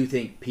 I do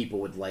think people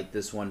would like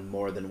this one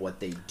more than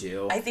what they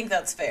do. I think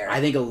that's fair. I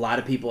think a lot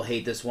of people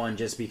hate this one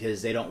just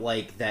because they don't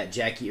like that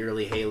Jackie Earle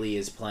Haley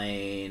is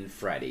playing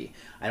Freddy.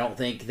 I don't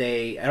think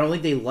they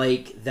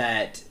like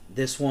that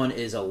this one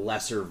is a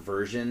lesser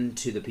version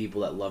to the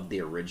people that loved the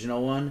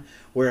original one.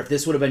 Where if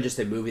this would have been just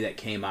a movie that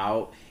came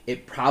out,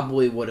 it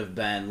probably would have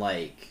been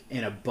like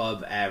an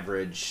above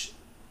average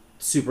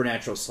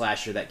supernatural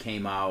slasher that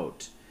came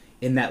out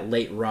in that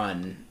late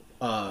run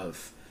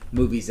of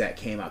movies that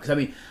came out. Because, I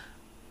mean,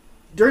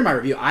 during my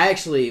review, I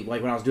actually,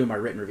 like, when I was doing my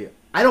written review,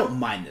 I don't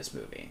mind this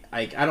movie.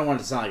 Like, I don't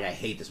want it to sound like I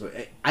hate this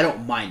movie. I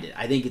don't mind it.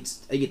 I think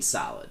it's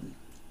solid.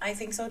 I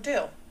think so,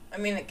 too. I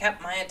mean, it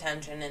kept my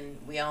attention, and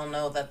we all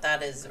know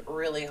that is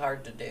really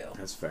hard to do.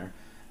 That's fair.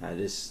 It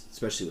is,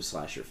 especially with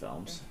slasher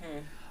films.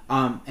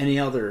 Mm-hmm. Any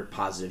other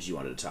positives you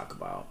wanted to talk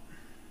about?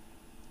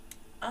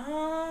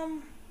 I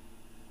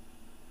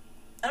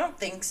don't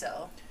think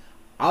so.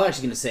 All I'm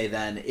actually going to say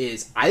then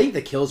is I think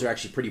the kills are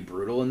actually pretty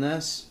brutal in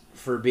this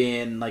for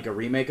being like a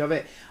remake of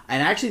it.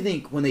 And I actually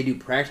think when they do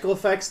practical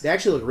effects, they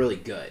actually look really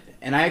good.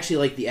 And I actually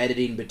like the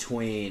editing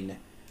between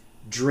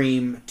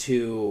Dream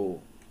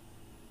to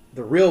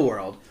the real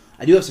world.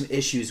 I do have some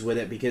issues with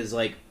it because,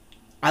 like,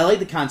 I like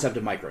the concept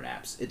of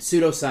micronaps. It's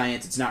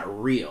pseudoscience. It's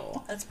not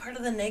real. That's part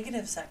of the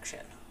negative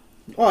section.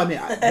 Well, I mean,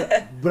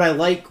 but I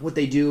like what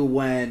they do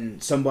when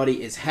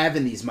somebody is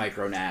having these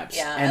micronaps,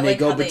 and they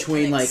go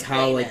between like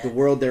how like the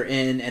world they're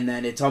in, and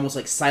then it's almost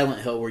like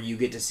Silent Hill, where you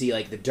get to see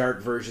like the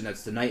dark version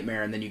that's the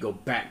nightmare, and then you go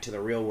back to the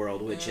real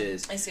world, which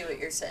is. I see what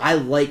you're saying. I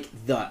like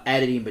the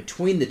editing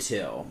between the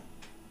two,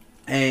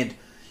 and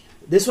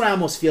this one I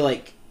almost feel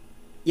like,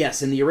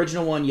 yes, in the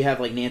original one you have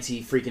like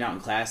Nancy freaking out in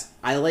class.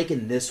 I like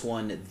in this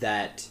one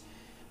that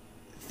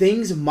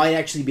things might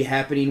actually be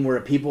happening where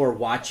people are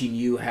watching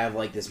you have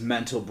like this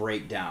mental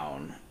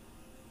breakdown,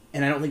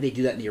 and I don't think they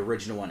do that in the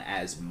original one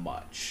as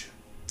much.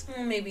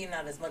 Maybe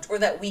not as much, or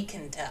that we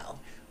can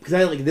tell. Because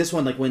I like this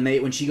one, like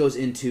when she goes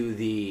into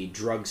the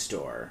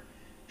drugstore,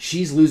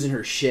 she's losing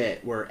her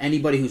shit. Where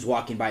anybody who's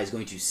walking by is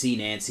going to see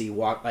Nancy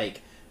walk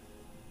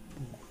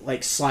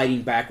like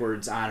sliding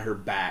backwards on her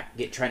back,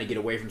 trying to get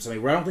away from somebody.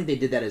 Where I don't think they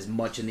did that as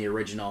much in the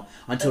original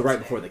until right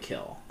before the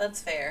kill.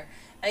 That's fair.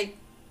 And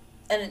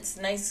it's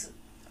nice.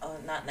 Oh,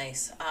 not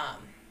nice. I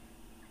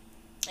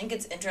think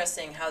it's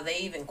interesting how they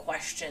even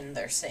question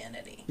their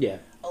sanity. Yeah.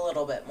 A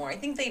little bit more. I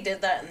think they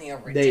did that in the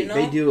original.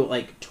 They do it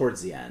like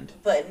towards the end.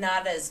 But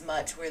not as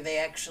much where they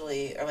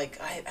actually are like,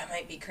 I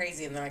might be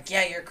crazy. And they're like,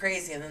 yeah, you're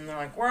crazy. And then they're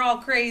like, we're all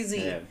crazy.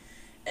 Yeah.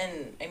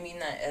 And I mean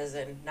that as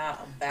in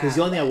not a bad Because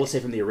the only thing I will say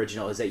from the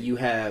original is that you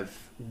have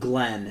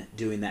Glenn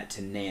doing that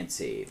to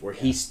Nancy, where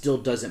he still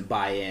doesn't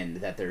buy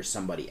in that there's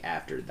somebody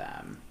after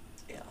them.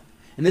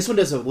 And this one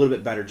does a little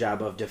bit better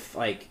job of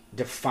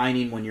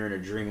defining when you're in a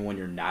dream and when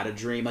you're not a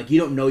dream. Like, you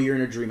don't know you're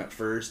in a dream at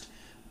first,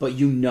 but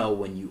you know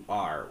when you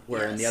are.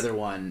 Where in the other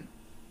one,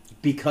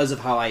 because of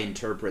how I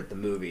interpret the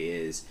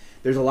movie,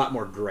 there's a lot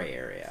more gray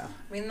area.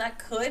 I mean, that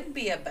could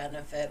be a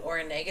benefit or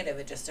a negative.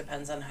 It just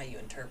depends on how you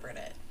interpret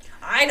it.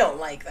 I don't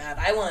like that.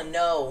 I want to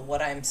know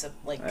what I'm...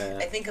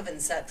 I think of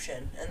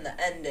Inception and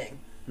the ending.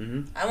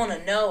 Mm-hmm. I want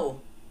to know...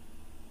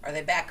 Are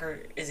they back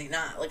or is he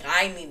not? Like,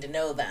 I need to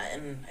know that,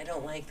 and I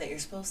don't like that you're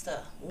supposed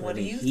to. What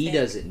do you think? He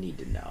doesn't need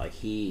to know. Like,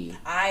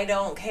 I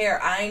don't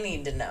care. I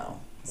need to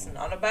know. It's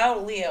not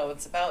about Leo.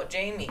 It's about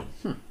Jaime.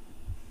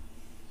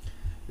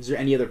 Is there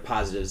any other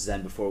positives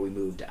then before we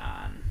moved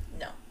on?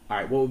 No. All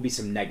right. What would be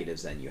some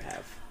negatives then you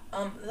have?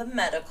 The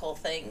medical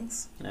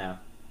things. Yeah.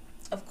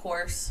 Of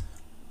course.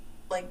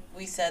 Like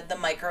we said, the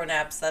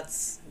micronaps,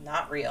 that's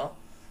not real.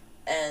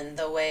 And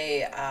the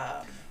way...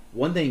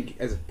 One thing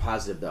as a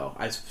positive, though,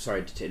 I'm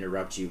sorry to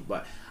interrupt you,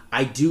 but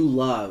I do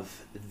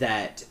love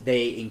that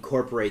they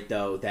incorporate,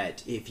 though,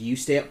 that if you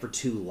stay up for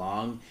too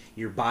long,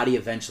 your body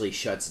eventually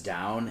shuts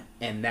down,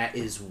 and that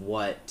is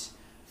what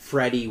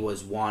Freddy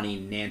was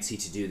wanting Nancy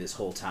to do this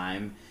whole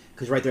time.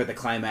 Because right there at the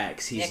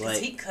climax, he's like...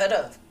 he could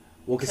have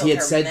killed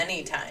her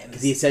many times.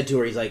 Because he had said to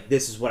her, he's like,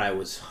 this is what I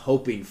was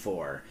hoping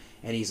for.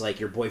 And he's like,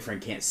 your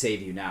boyfriend can't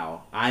save you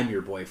now. I'm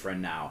your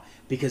boyfriend now.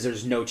 Because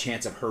there's no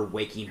chance of her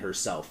waking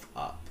herself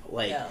up.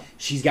 Like,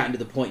 she's gotten to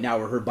the point now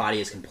where her body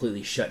is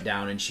completely shut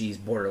down and she's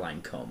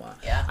borderline coma.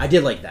 Yeah. I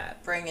did like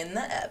that. Bring in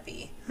the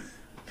epi.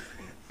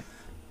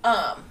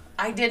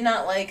 I did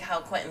not like how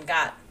Quentin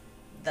got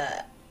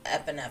the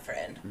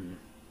epinephrine.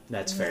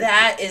 That's fair.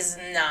 That is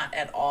not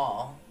at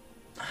all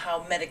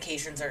how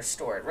medications are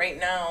stored. Right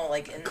now,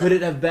 like... Could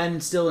it have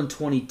been still in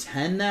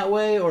 2010 that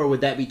way, or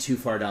would that be too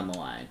far down the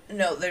line?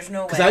 No, there's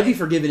no way. Because I'd be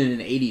forgiven in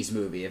an 80s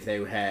movie if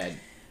they had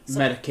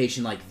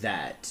medication like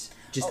that.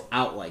 Just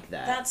out like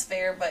that. That's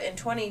fair, but in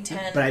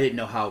 2010... But I didn't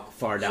know how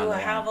far down the line.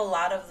 You have a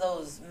lot of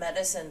those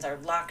medicines are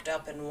locked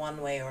up in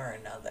one way or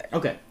another.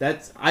 Okay,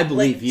 I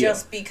believe you.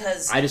 Just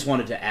because... I just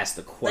wanted to ask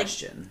the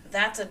question.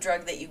 That's a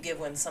drug that you give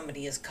when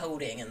somebody is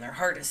coding and their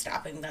heart is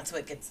stopping. That's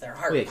what gets their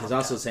heart yeah, because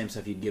also the same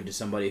stuff you'd give to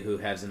somebody who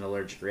has an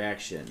allergic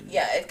reaction.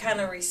 Yeah, it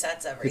kind of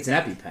resets everything. It's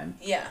an EpiPen.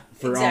 Yeah,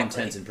 for all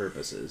intents and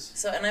purposes.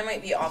 So, and I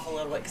might be off a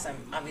little bit because I'm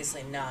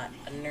obviously not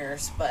a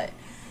nurse, but...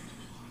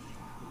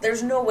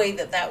 There's no way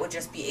that would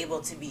just be able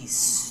to be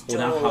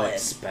stolen. Well, now how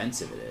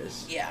expensive it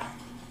is. Yeah.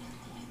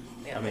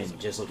 I mean,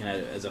 just looking at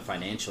it as a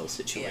financial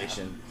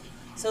situation.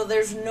 Yeah. So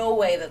there's no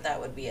way that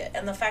would be it.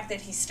 And the fact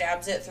that he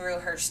stabs it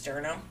through her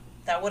sternum,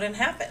 that wouldn't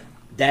happen.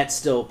 That's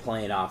still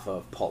playing off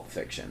of Pulp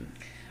Fiction.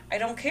 I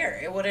don't care.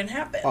 It wouldn't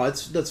happen. Oh,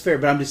 that's fair.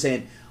 But I'm just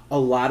saying, a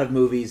lot of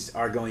movies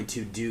are going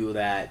to do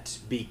that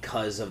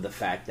because of the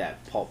fact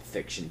that Pulp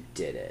Fiction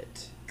did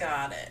it.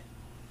 Got it.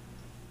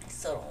 I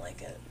still don't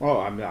like it.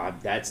 Oh,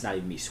 that's not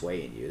even me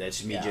swaying you.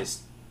 That's me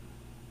just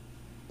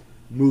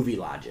movie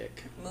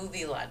logic.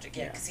 Movie logic,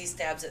 yeah, because he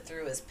stabs it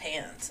through his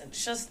pants. And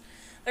it's just,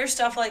 there's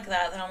stuff like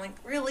that I'm like,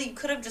 really? You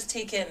could have just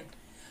taken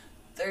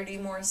 30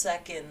 more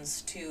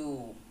seconds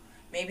to,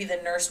 maybe the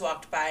nurse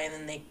walked by and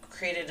then they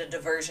created a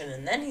diversion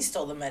and then he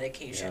stole the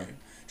medication. Yeah.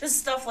 Just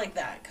stuff like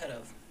that could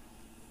have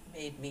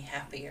made me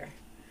happier.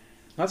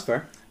 That's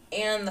fair.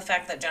 And the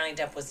fact that Johnny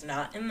Depp was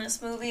not in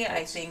this movie,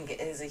 I think,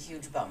 is a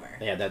huge bummer.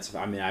 Yeah,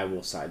 I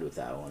will side with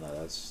that one.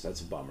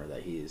 That's a bummer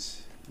that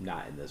he's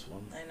not in this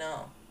one. I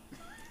know.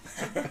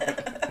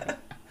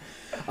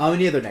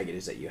 Any other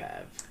negatives that you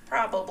have?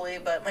 Probably,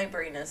 but my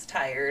brain is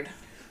tired.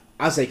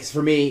 I'll say, because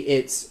for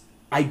me,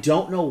 I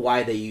don't know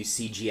why they use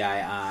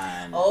CGI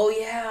on. Oh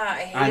yeah,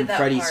 I hated that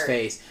Freddy's part.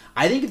 face.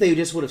 I think if they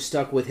just would have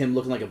stuck with him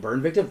looking like a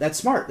burn victim, that's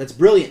smart. That's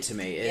brilliant to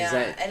me.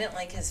 I didn't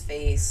like his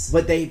face.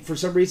 But they, for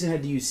some reason,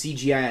 had to use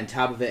CGI on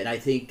top of it, and I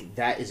think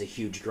that is a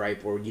huge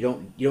gripe. Where you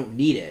don't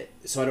need it.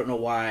 So I don't know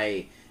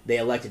why they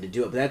elected to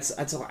do it. But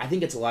I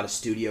think it's a lot of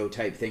studio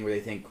type thing where they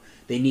think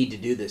they need to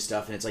do this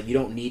stuff, and it's like you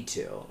don't need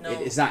to. No.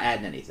 It's not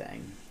adding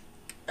anything.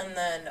 And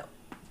then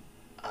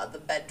the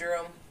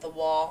bedroom, the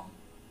wall,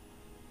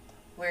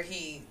 where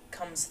he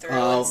comes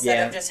through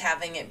instead of just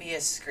having it be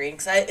a screen.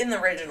 Because in the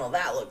original,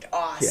 that looked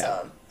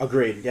awesome. Yeah,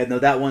 agreed. Yeah, no,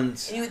 that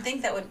one's... And you would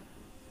think that would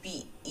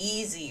be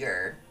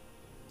easier.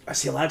 I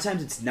see, a lot of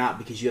times it's not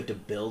because you have to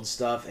build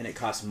stuff, and it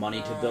costs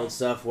money to build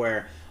stuff,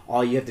 where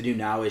all you have to do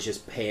now is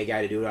just pay a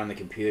guy to do it on the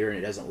computer, and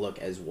it doesn't look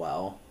as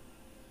well.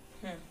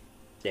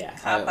 Yeah.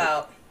 Cop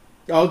out.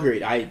 Oh,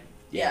 agreed. I'm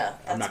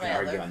not going to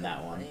argue on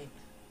that one.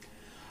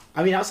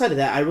 I mean, outside of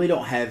that, I really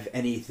don't have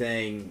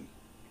anything...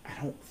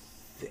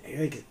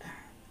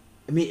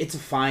 it's a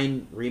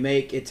fine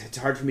remake. It's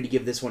hard for me to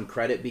give this one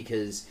credit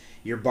because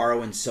you're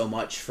borrowing so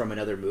much from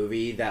another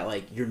movie that,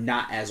 like, you're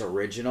not as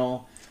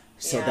original.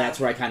 So that's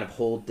where I kind of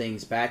hold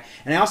things back.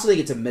 And I also think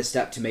it's a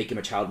misstep to make him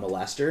a child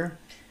molester.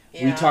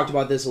 Yeah. We talked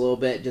about this a little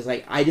bit.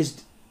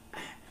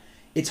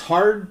 It's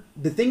hard.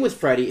 The thing with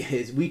Freddy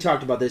is, we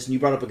talked about this and you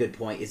brought up a good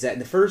point, is that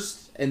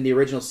in the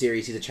original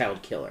series, he's a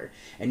child killer.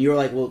 And you were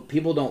like, well,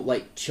 people don't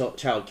like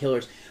child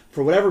killers.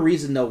 For whatever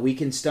reason, though, we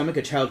can stomach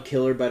a child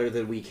killer better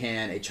than we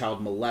can a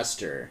child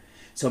molester.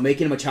 So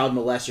making him a child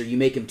molester, you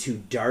make him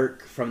too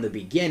dark from the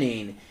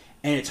beginning.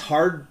 And it's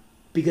hard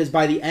because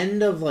by the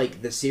end of,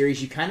 like, the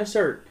series, you kind of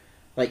start,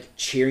 like,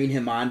 cheering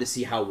him on to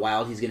see how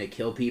wild he's going to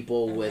kill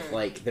people with,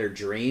 like, their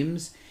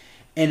dreams.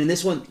 And in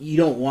this one, you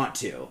don't want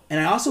to. And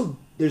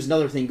there's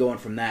another thing going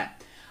from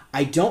that.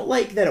 I don't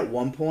like that at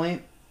one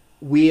point,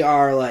 we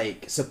are,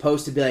 like,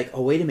 supposed to be like,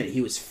 oh, wait a minute,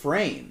 he was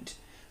framed.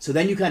 So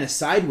then you kind of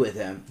side with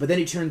him, but then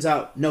it turns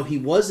out, no, he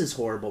was this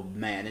horrible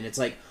man. And it's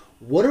like,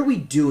 what are we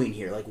doing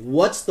here? Like,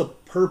 what's the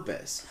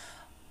purpose?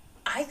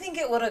 I think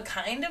it would have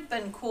kind of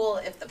been cool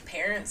if the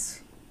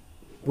parents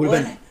would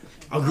have been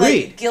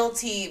agreed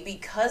guilty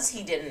because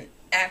he didn't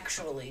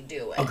actually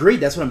do it.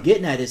 Agreed. That's what I'm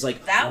getting at. Is like,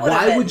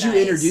 why would you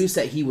introduce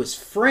that he was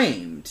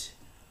framed,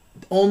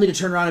 only to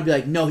turn around and be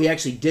like, no, he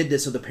actually did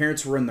this, so the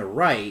parents were in the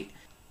right.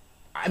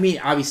 I mean,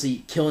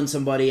 obviously, killing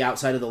somebody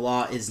outside of the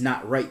law is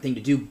not the right thing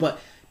to do, but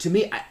to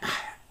me,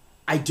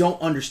 I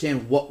don't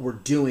understand what we're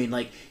doing.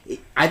 Like,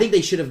 I think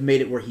they should have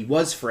made it where he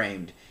was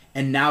framed,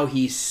 and now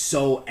he's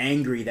so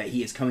angry that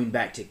he is coming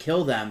back to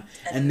kill them,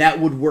 and that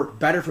would work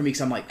better for me,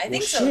 because I'm like, well,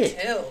 shit.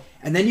 So too.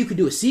 And then you could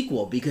do a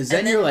sequel, because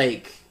then you're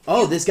like,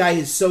 oh, this guy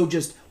is so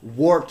just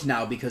warped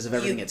now because of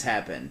everything that's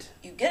happened.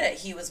 You get it.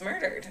 He was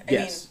murdered. I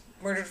mean,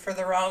 murdered for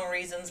the wrong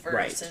reasons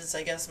versus,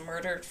 I guess,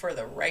 murdered for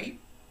the right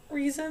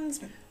reasons.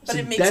 But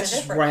it makes a difference.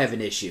 That's where I have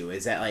an issue,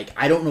 is that, like,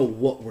 I don't know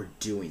what we're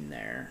doing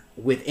there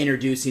with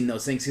introducing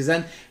those things.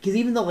 Because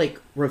even the,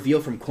 like,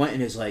 reveal from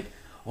Quentin is like,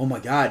 oh my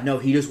god, no,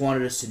 he just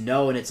wanted us to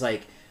know. And it's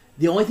like,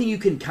 the only thing you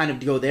can kind of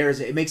go there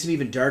is, it makes him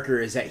even darker,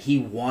 is that he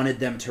wanted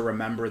them to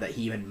remember that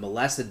he even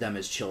molested them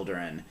as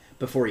children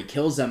before he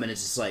kills them. And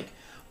it's just like,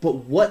 but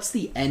what's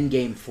the end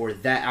game for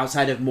that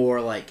outside of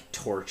more, like,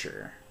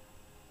 torture?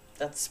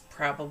 That's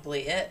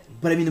probably it.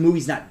 But I mean, the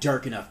movie's not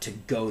dark enough to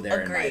go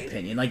there, in my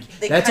opinion. Like,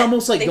 that's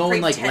almost like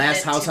going like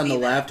Last House on the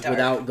Left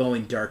without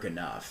going dark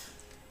enough.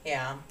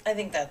 Yeah, I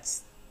think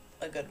that's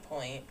a good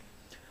point.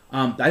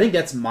 I think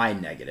that's my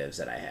negatives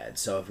that I had.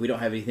 So if we don't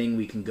have anything,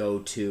 we can go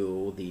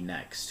to the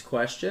next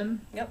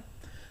question. Yep.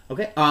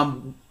 Okay.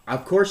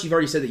 Of course, you've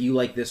already said that you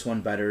like this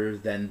one better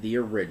than the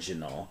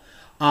original.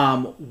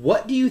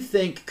 What do you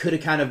think could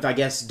have kind of, I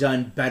guess,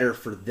 done better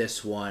for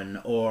this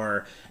one,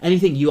 or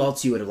anything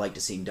else you would have liked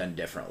to see done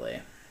differently?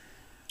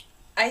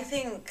 I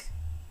think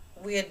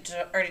we had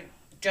already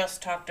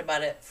just talked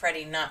about it,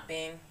 Freddy not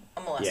being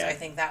a molester. Yeah. I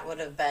think that would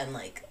have been,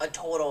 like, a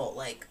total,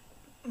 like,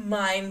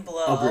 mind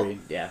blow.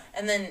 Agreed, yeah.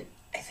 And then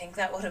I think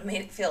that would have made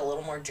it feel a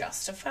little more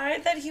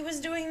justified that he was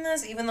doing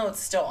this, even though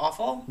it's still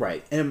awful.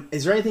 Right. And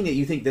is there anything that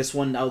you think this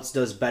one else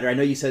does better? I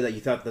know you said that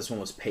you thought this one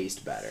was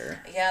paced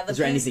better. Yeah. Is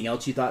there anything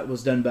else you thought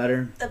was done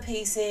better? The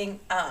pacing.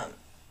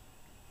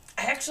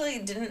 I actually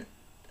didn't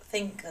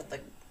think that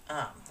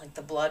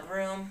the blood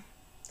room,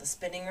 the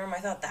spinning room, I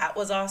thought that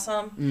was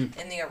awesome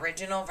in the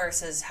original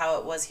versus how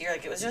it was here.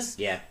 Like, it was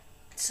just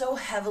so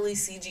heavily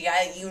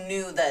CGI. You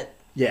knew that.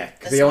 Yeah,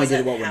 because they only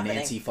did when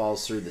Nancy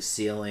falls through the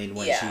ceiling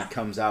when she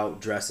comes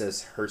out dressed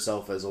as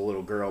herself as a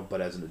little girl,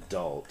 but as an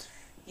adult.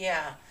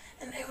 Yeah,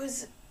 and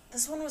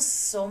this one was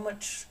so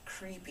much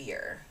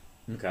creepier.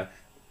 Okay.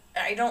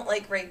 I don't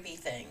like rapey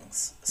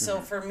things, so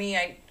for me,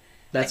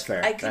 That's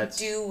fair. I could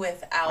do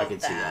without I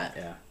could see that,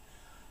 yeah.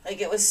 Like,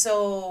 it was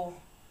so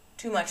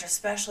too much,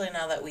 especially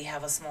now that we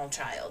have a small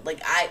child.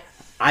 Like,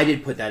 I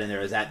did put that in there,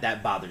 as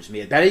that bothers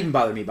me. That even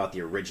bothered me about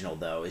the original,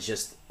 though. It's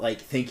just,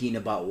 like, thinking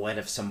about what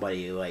if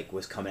somebody, like,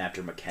 was coming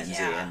after Mackenzie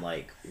and,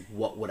 like,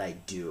 what would I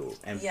do?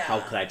 And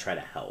how could I try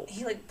to help?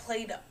 He, like,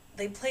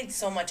 they played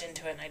so much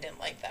into it, and I didn't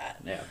like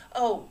that. Yeah.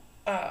 Oh,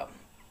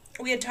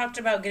 we had talked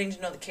about getting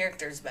to know the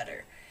characters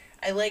better.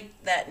 I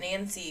liked that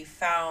Nancy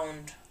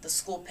found the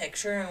school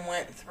picture and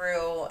went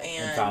through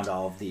and found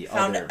all of the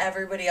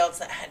everybody else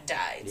that had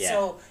died. Yeah.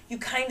 So you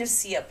kind of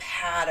see a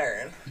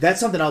pattern. That's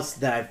something else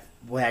that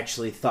I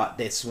actually thought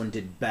this one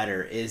did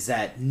better, is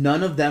that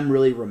none of them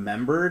really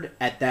remembered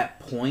at that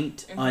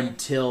point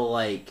until,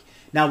 like...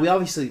 Now, we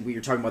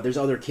were talking about, there's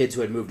other kids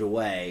who had moved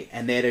away,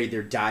 and they had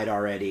either died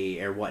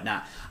already or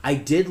whatnot. I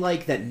did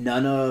like that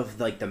none of,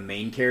 like, the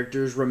main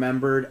characters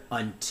remembered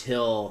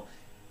until...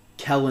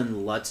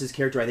 Kellen Lutz's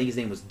character, I think his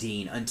name was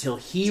Dean, until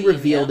he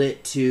revealed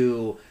it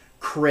to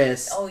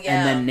Chris and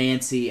then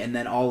Nancy and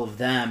then all of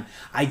them.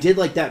 I did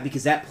like that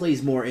because that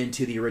plays more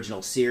into the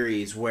original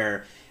series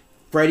where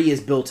Freddy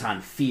is built on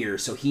fear,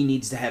 so he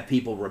needs to have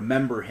people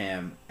remember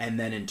him and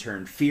then in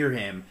turn fear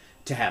him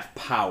to have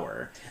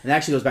power. And that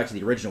actually goes back to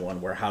the original one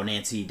where how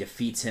Nancy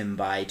defeats him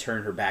by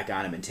turning her back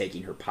on him and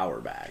taking her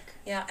power back.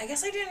 Yeah, I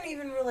guess I didn't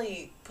even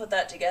really put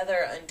that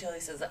together until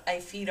he says, I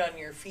feed on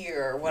your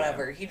fear or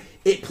whatever. Yeah.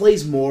 It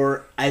plays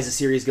more as the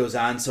series goes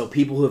on, so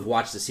people who have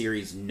watched the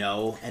series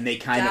know, and they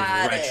kind of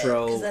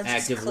retroactively...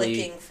 That's just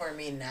clicking for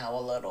me now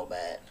a little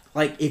bit.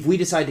 Like, if we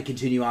decide to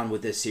continue on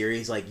with this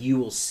series, like, you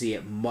will see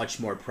it much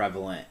more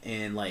prevalent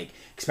in, like,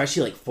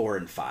 especially, like, 4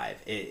 and 5.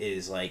 It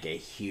is, like, a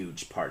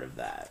huge part of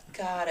that.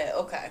 Got it.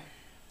 Okay.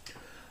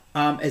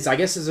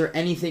 Is there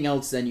anything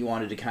else then you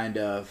wanted to kind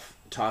of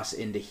toss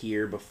into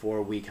here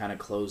before we kind of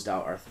closed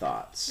out our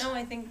thoughts? No,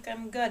 I think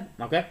I'm good.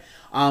 Okay.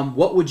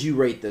 What would you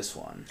rate this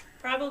one?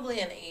 Probably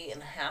an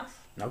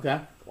 8.5.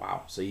 Okay.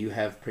 Wow. So you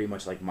have pretty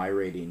much, like, my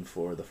rating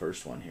for the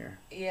first one here.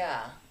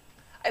 Yeah.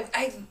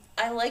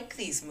 I like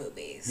these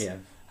movies. Yeah.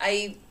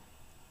 I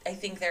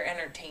think they're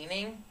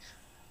entertaining.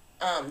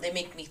 They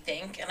make me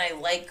think, and I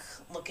like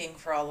looking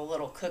for all the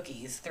little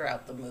cookies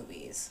throughout the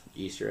movies.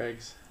 Easter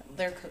eggs?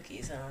 They're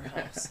cookies in our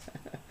house.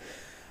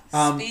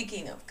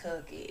 Speaking of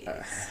cookies.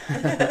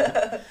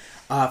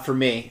 For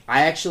me,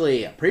 I'm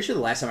pretty sure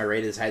the last time I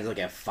rated this I had like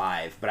a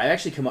 5, but I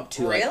actually come up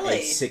to like a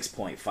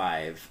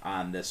 6.5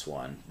 on this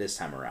one this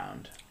time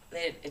around.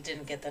 It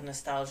didn't get the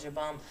nostalgia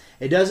bump.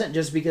 It doesn't,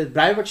 just because...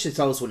 But I actually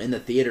saw this one in the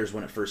theaters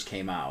when it first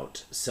came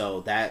out. So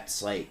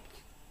that's, like,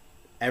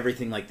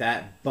 everything like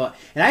that. And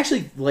I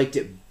actually liked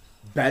it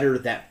better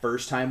that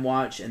first time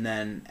watch. And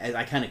then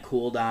I kind of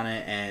cooled on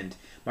it. And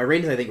my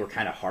ratings, I think, were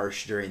kind of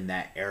harsh during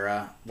that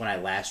era when I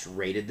last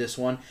rated this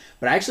one.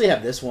 But I actually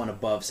have this one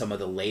above some of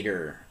the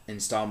later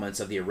installments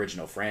of the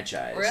original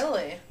franchise.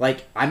 Really?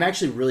 Like, I'm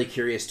actually really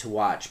curious to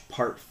watch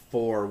Part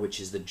 4, which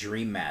is the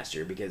Dream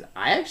Master, because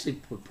I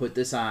actually put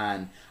this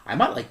on... I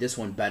might like this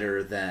one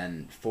better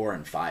than 4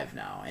 and 5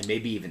 now, and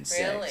maybe even 6.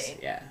 Really?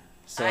 Yeah.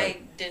 So, I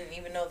didn't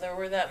even know there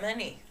were that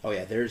many. Oh,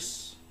 yeah,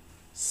 there's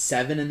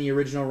 7 in the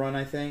original run,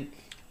 I think.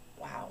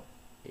 Wow.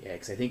 Yeah,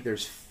 because I think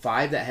there's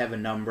 5 that have a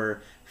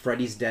number.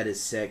 Freddy's Dead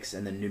is 6,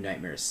 and then New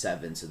Nightmare is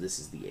 7, so this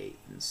is the 8th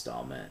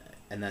installment.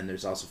 And then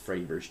there's also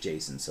Freddy vs.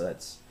 Jason, so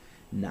that's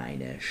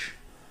 9-ish.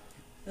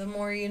 The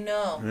more you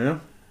know. Yeah.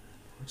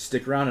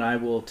 Stick around and I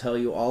will tell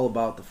you all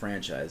about the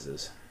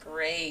franchises.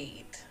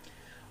 Great.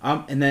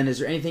 And then is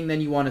there anything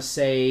then you want to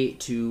say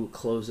to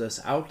close us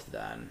out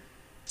then?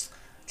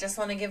 Just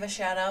want to give a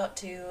shout out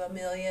to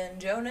Amelia and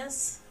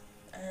Jonas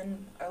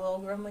and our little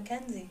girl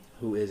Mackenzie.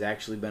 Who has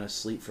actually been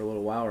asleep for a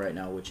little while right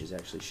now, which is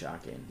actually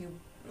shocking. You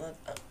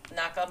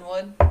knock on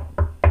wood.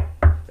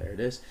 There it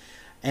is.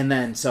 And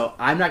then, so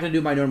I'm not going to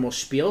do my normal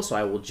spiel, so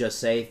I will just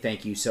say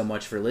thank you so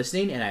much for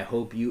listening, and I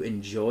hope you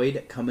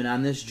enjoyed coming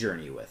on this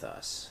journey with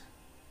us.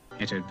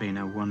 It had been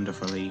a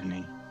wonderful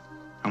evening,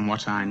 and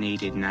what I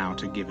needed now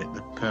to give it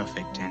the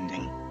perfect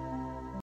ending